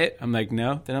to buy it? I'm like,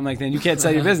 no. Then I'm like, then you can't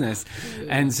sell your business.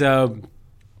 And so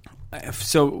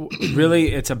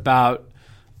really it's about,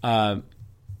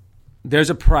 there's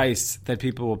a price that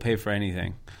people will pay for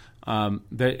anything. And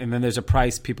then there's a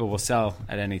price people will sell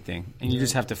at anything. And you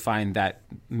just have to find that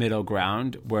middle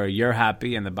ground where you're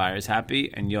happy and the buyer's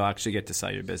happy and you'll actually get to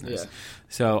sell your business. Yeah.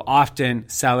 So often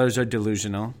sellers are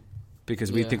delusional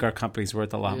because we think our company's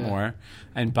worth a lot more,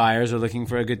 and buyers are looking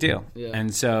for a good deal. Yeah.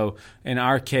 And so in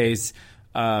our case,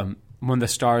 when the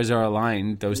stars are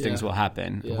aligned, those things will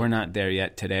happen. Yeah. We're not there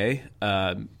yet today,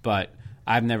 but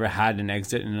I've never had an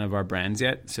exit in any of our brands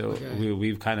yet, so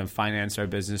we've kind of financed our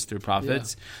business through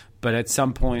profits. Yeah. But at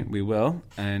some point we will,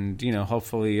 and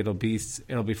hopefully it'll be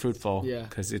fruitful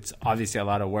because it's obviously a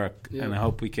lot of work, and I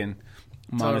hope we can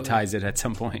monetize it at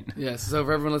some point. Yeah. So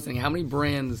for everyone listening, how many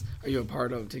brands are you a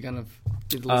part of to kind of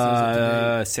get the listeners up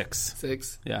to date? 6.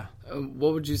 6. Yeah.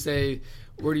 What would you say?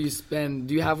 Where do you spend?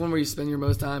 Do you have one where you spend your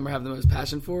most time or have the most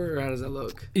passion for, or how does that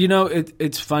look?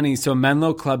 It's funny. So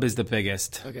Menlo Club is the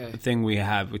biggest thing we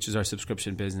have, which is our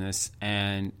subscription business,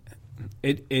 and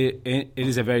it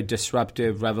is a very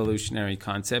disruptive, revolutionary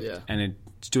concept, and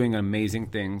it's doing amazing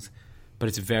things, but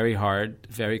it's very hard,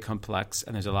 very complex,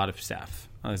 and there's a lot of staff.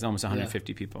 There's almost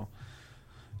 150 people.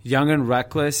 Young and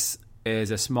Reckless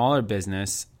is a smaller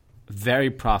business,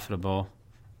 very profitable,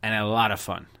 and a lot of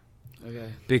fun. Okay.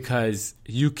 Because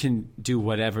you can do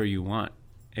whatever you want.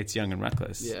 It's Young and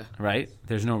Reckless, right?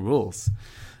 There's no rules.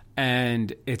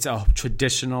 And it's a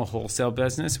traditional wholesale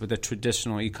business with a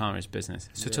traditional e-commerce business.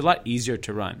 So it's a lot easier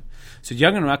to run. So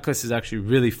Young and Reckless is actually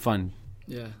really fun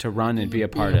to run and be a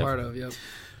part of. Yep.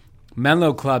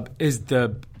 Menlo Club is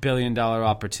the billion-dollar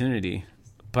opportunity,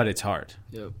 but it's hard.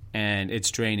 Yep. And it's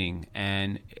draining.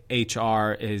 And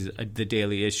HR is the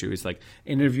daily issue. It's like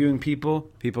interviewing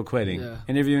people quitting. Yeah.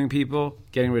 Interviewing people,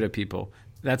 getting rid of people.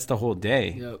 That's the whole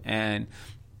day. Yep. And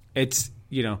it's,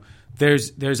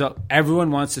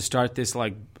 everyone wants to start this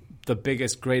like the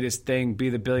biggest, greatest thing, be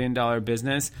the billion-dollar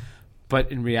business.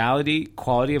 But in reality,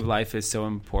 quality of life is so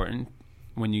important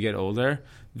when you get older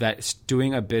that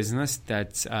doing a business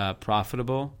that's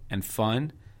profitable and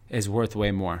fun is worth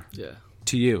way more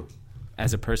to you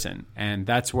as a person. And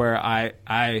that's where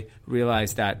I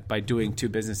realized that by doing 2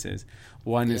 businesses.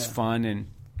 One is fun and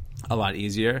a lot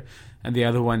easier, and the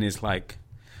other one is like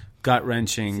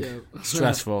gut-wrenching,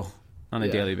 stressful on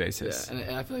a daily basis. Yeah,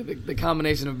 and I feel like the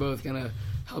combination of both kind of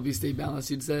help you stay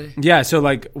balanced, you'd say? Yeah, so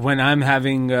like when I'm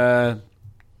having, a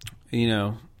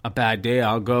bad day,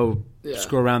 I'll go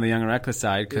screw around the Young and Reckless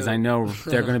side because I know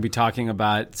they're going to be talking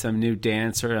about some new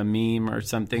dance or a meme or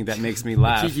something that makes me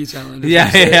laugh. Kiki challenge.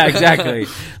 Yeah, exactly.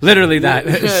 Literally that.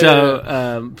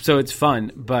 So it's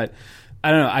fun. But I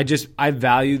don't know. I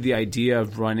value the idea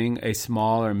of running a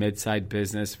small or mid-sized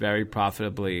business very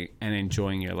profitably and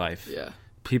enjoying your life. Yeah.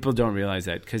 People don't realize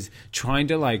that because trying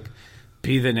to like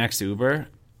be the next Uber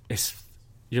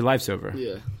your life's over.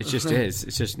 Yeah. It just is.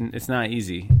 It's not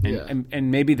easy.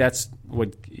 And maybe that's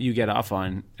what you get off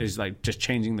on is like just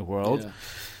changing the world. Yeah.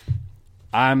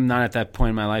 I'm not at that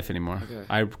point in my life anymore.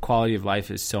 Okay. Quality of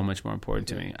life is so much more important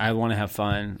to me. I want to have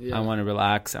fun. Yeah. I want to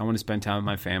relax. I want to spend time with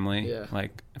my family,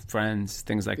 like friends,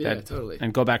 things like that. Totally.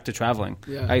 And go back to traveling.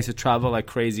 Yeah. I used to travel like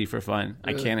crazy for fun.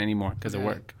 I can't anymore because of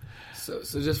work.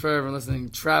 So just for everyone listening,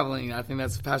 traveling, I think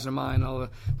that's a passion of mine. All of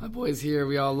my boys here,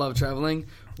 we all love traveling.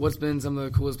 What's been some of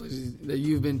the coolest places that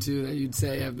you've been to that you'd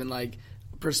say have been like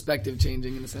perspective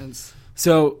changing in a sense?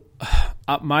 So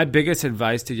my biggest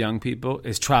advice to young people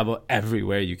is travel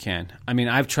everywhere you can. I mean,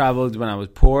 I've traveled when I was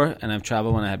poor and I've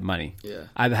traveled when I had money. Yeah.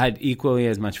 I've had equally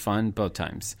as much fun both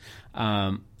times.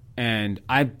 And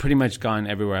I've pretty much gone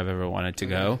everywhere I've ever wanted to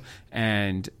go.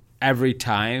 And every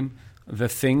time, the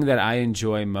thing that I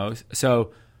enjoy most.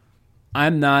 So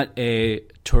I'm not a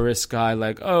tourist guy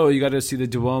like, oh, you got to see the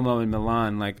Duomo in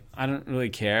Milan. Like, I don't really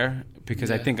care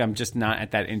because I think I'm just not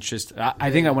at that interest.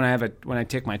 I think when I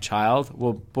take my child,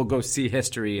 we'll go see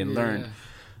history and learn.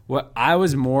 What I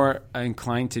was more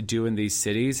inclined to do in these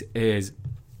cities is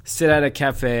sit at a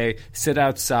cafe, sit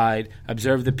outside,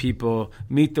 observe the people,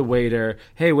 meet the waiter.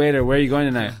 Hey, waiter, where are you going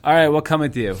tonight? All right, we'll come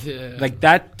with you. Yeah. Like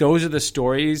that, those are the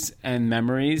stories and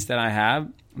memories that I have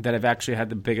that have actually had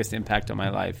the biggest impact on my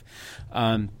life.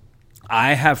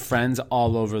 I have friends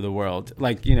all over the world.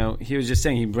 Like, you know, he was just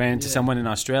saying he ran into someone in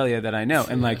Australia that I know.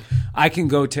 And like, I can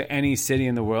go to any city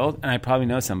in the world and I probably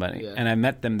know somebody. And I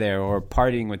met them there or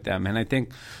partying with them. And I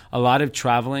think a lot of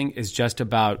traveling is just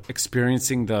about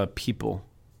experiencing the people.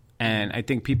 And I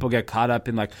think people get caught up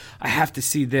in like, I have to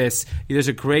see this. There's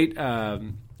a great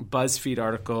BuzzFeed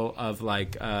article of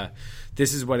like,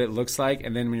 this is what it looks like.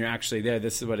 And then when you're actually there,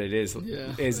 this is what it is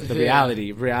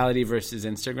the reality versus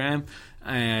Instagram.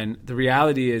 And the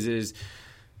reality is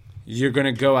you're going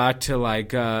to go out to like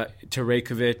to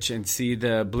Reykjavik and see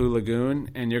the Blue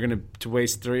Lagoon, and you're going to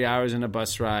waste 3 hours in a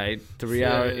bus ride, 3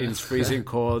 hours in freezing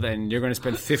cold, and you're going to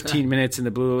spend 15 minutes in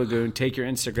the Blue Lagoon, take your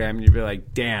Instagram, and you'll be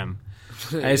like, damn,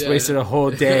 I just wasted a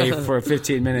whole day for a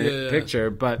 15-minute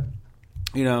picture. But,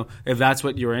 you know, if that's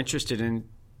what you're interested in,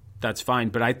 that's fine.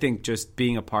 But I think just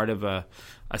being a part of a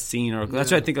scene, or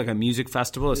that's why I think like a music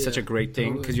festival is such a great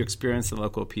thing because you experience the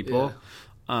local people.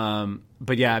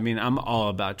 But yeah, I mean, I'm all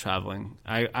about traveling.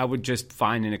 I would just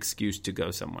find an excuse to go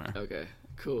somewhere. Okay,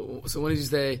 cool. So when did you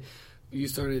say you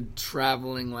started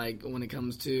traveling, like when it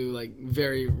comes to like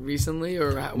very recently,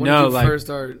 or when did you first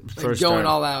start going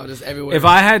all out, just everywhere? If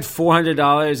I had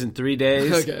 $400 in 3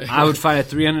 days, I would find a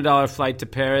 $300 flight to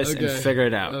Paris and figure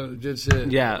it out. Oh, good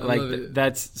shit. Yeah, like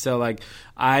that's so like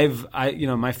you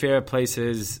know, my favorite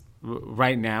places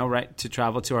right now to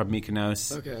travel to are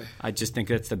Mykonos. Okay. I just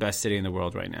think it's the best city in the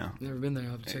world right now. Never been there.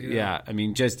 I'll have to check it out. Yeah, I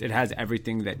mean, just it has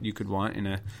everything that you could want in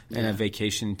a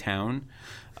vacation town.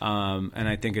 And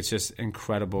I think it's just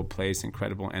incredible place,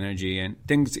 incredible energy, and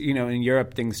things, you know, in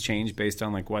Europe, things change based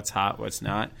on like what's hot, what's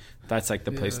not. That's like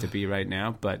the place to be right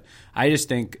now. But I just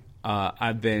think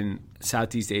I've been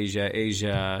Southeast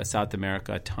Asia, South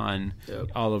America, a ton,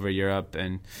 all over Europe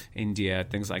and India,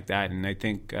 things like that. And I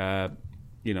think,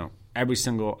 you know, I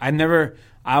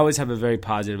always have a very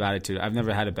positive attitude. I've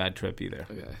never had a bad trip either.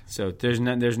 Okay. So there's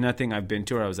nothing I've been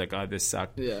to where I was like, oh, this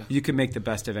sucked. Yeah. You can make the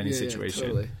best of any situation.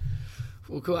 Totally.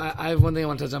 Well, cool. I have one thing I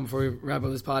want to touch on before we wrap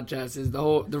up this podcast is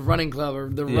the running club or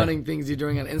the running things you're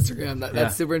doing on Instagram.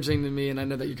 That's super interesting to me, and I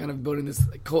know that you're kind of building this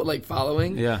cult like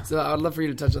following. Yeah. So I would love for you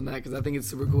to touch on that because I think it's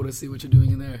super cool to see what you're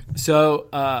doing in there. So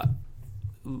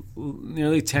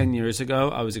nearly 10 years ago,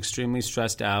 I was extremely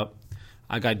stressed out.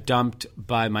 I got dumped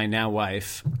by my now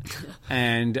wife,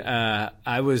 and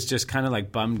I was just kind of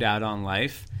like bummed out on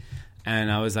life. And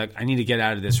I was like, I need to get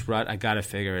out of this rut. I got to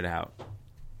figure it out.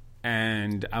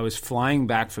 And I was flying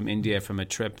back from India from a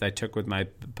trip that I took with my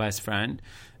best friend,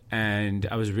 and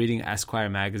I was reading Esquire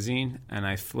magazine, and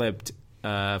I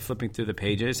flipping through the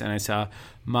pages, and I saw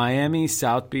Miami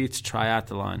South Beach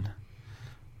Triathlon.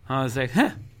 I was like,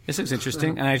 this looks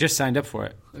interesting, and I just signed up for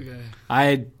it. Okay.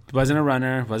 I wasn't a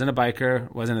runner, wasn't a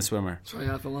biker, wasn't a swimmer.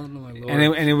 Triathlon, oh my lord!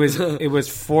 And it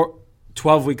was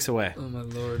 12 weeks away. Oh my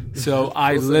lord! So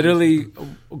I literally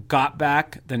got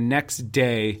back the next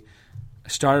day.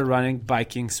 Started running,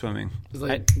 biking, swimming. Just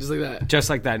like that? Just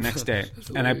like that next day.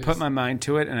 And I put my mind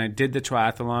to it, and I did the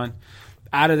triathlon.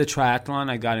 Out of the triathlon,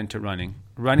 I got into running.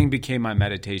 Running became my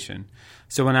meditation.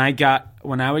 So when I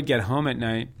would get home at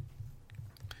night,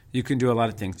 you can do a lot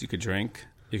of things. You could drink,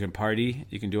 you can party,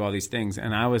 you can do all these things.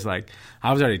 And I was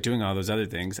already doing all those other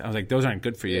things. I was like, those aren't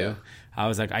good for you. I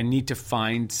was like, I need to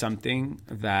find something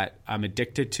that I'm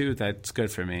addicted to that's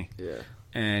good for me. Yeah.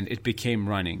 And it became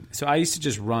running. So I used to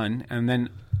just run, and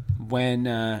then when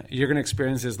you're going to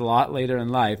experience this a lot later in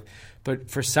life, but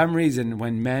for some reason,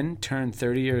 when men turn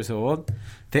 30 years old,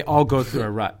 they all go through a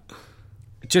rut.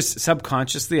 Just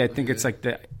subconsciously, I think it's like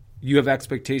you have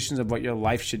expectations of what your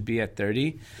life should be at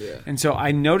 30. Yeah. And so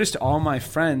I noticed all my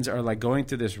friends are like going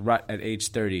through this rut at age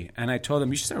 30, and I told them,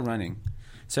 you should start running.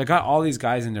 So I got all these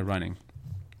guys into running.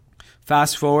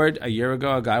 Fast forward a year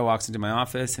ago, a guy walks into my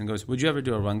office and goes, would you ever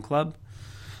do a run club?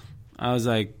 I was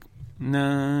like,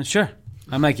 nah, sure.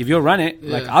 I'm like, if you'll run it,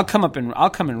 like I'll come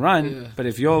and run, but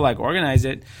if you'll like organize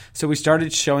it. So we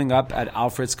started showing up at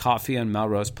Alfred's Coffee on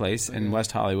Melrose Place in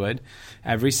West Hollywood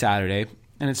every Saturday,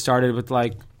 and it started with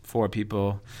like 4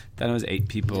 people, then it was 8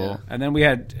 people, and then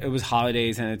it was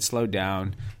holidays and it slowed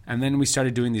down, and then we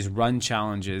started doing these run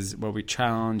challenges where we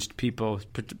challenged people,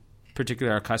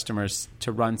 particularly our customers,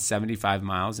 to run 75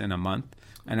 miles in a month,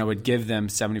 and I would give them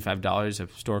 $75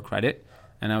 of store credit.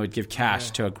 And I would give cash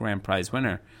to a grand prize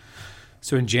winner.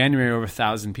 So in January, over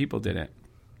 1,000 people did it.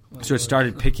 So it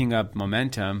started picking up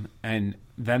momentum. And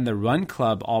then the run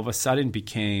club all of a sudden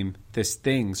became this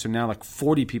thing. So now like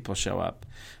 40 people show up.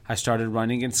 I started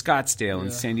running in Scottsdale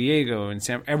and San Diego and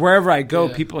wherever I go,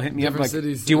 people hit me up like,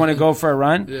 cities. do you want to go for a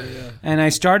run? Yeah. And I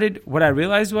started, what I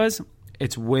realized was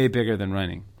it's way bigger than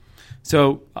running.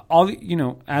 So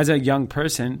as a young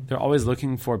person, they're always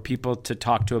looking for people to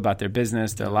talk to about their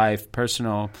business, their life,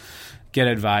 personal, get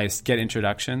advice, get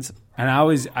introductions. And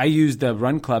I use the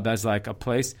run club as like a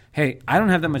place. Hey, I don't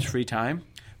have that much free time,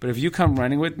 but if you come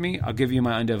running with me, I'll give you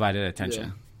my undivided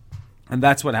attention. And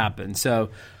that's what happened. So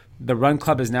the Run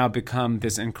Club has now become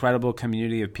this incredible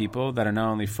community of people that are not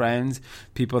only friends,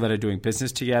 people that are doing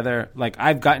business together. Like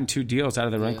I've gotten 2 deals out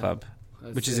of the Run Club,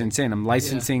 which is insane. I'm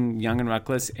licensing Young and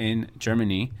Reckless in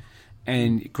Germany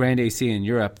and Grand AC in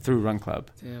Europe through Run Club,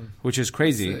 which is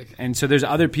crazy. And so there's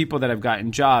other people that have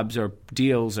gotten jobs or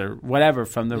deals or whatever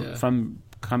from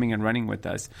coming and running with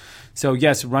us. So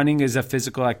yes, running is a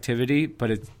physical activity,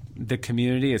 but the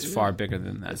community is far bigger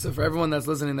than that. So for everyone that's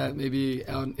listening that maybe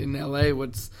out in LA,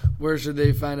 where should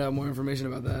they find out more information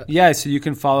about that? Yeah, so you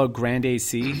can follow Grand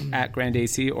AC at Grand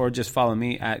AC or just follow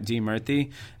me at D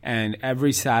Murthy. And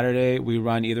every Saturday we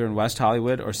run either in West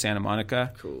Hollywood or Santa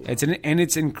Monica. Cool. It's an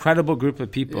incredible group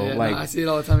of people. Yeah, I see it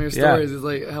all the time in your stories. It's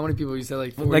like, how many people you said?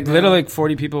 Like 40 literally like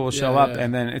 40 people will show up,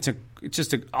 and then it's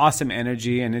just an awesome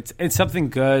energy, and it's something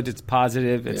good. It's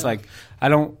positive. It's like I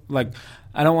don't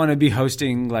want to be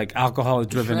hosting like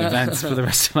alcohol-driven events for the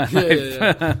rest of my life.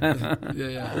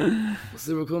 Well,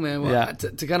 super cool, man. Well,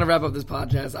 to kind of wrap up this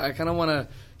podcast, I kind of want to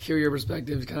hear your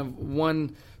perspective, kind of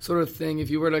one sort of thing.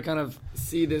 If you were to kind of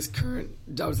see this current,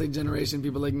 I would say, generation,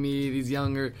 people like me, these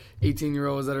younger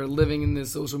 18-year-olds that are living in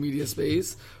this social media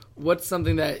space, what's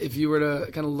something that if you were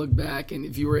to kind of look back and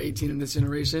if you were 18 in this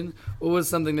generation, what was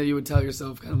something that you would tell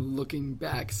yourself kind of looking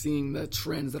back, seeing the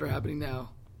trends that are happening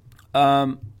now?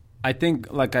 I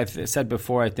think, like I said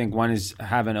before, I think one is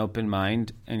have an open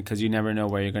mind, and because you never know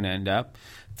where you're going to end up.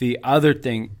 The other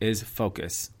thing is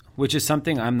focus, which is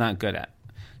something I'm not good at.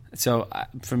 So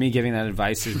for me, giving that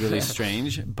advice is really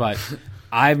strange. But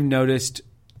I've noticed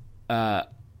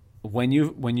when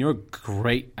you're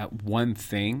great at one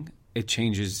thing, it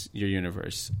changes your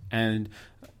universe. And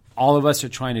all of us are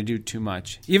trying to do too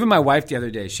much. Even my wife the other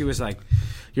day, she was like,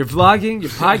 you're vlogging,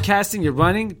 you're podcasting, you're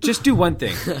running, just do one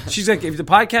thing. She's like, if the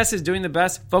podcast is doing the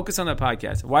best, focus on the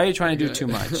podcast. Why are you trying to do too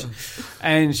much?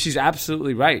 And she's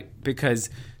absolutely right, because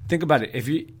think about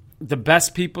it. The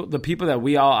best people, the people that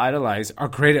we all idolize are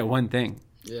great at one thing.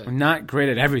 We're not great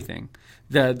at everything.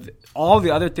 All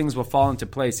the other things will fall into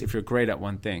place if you're great at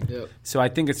one thing. So I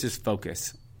think it's just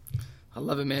focus. I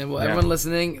love it, man. Well, everyone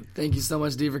listening, thank you so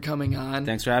much, D, for coming on.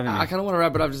 Thanks for having me. I kind of want to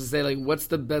wrap it up just to say, like, what's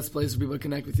the best place for people to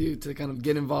connect with you, to kind of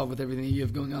get involved with everything you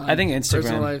have going on? I think Instagram.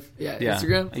 Personal life. Yeah,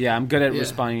 Instagram? Yeah, I'm good at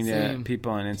responding to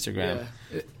people on Instagram.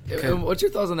 What's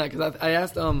your thoughts on that? Because I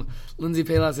asked Lindsay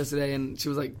Palas yesterday, and she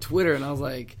was like, Twitter, and I was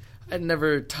like, I'd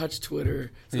never touched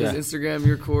Twitter. So is Instagram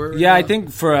your core? Yeah, I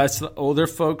think for us older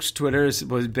folks, Twitter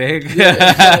was big.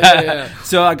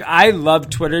 So I love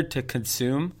Twitter to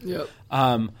consume.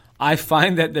 I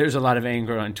find that there's a lot of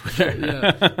anger on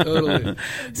Twitter. Totally.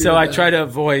 So I try to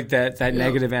avoid that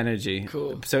negative energy.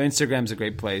 Cool. So Instagram's a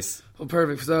great place. Well,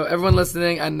 perfect. So everyone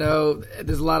listening, I know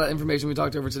there's a lot of information we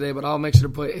talked over today, but I'll make sure to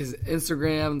put his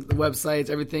Instagram, the websites,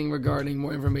 everything regarding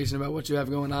more information about what you have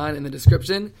going on in the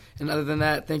description. And other than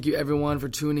that, thank you everyone for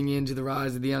tuning in to the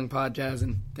Rise of the Young podcast.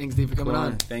 And thanks, Steve, for coming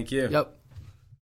on. Thank you. Yep.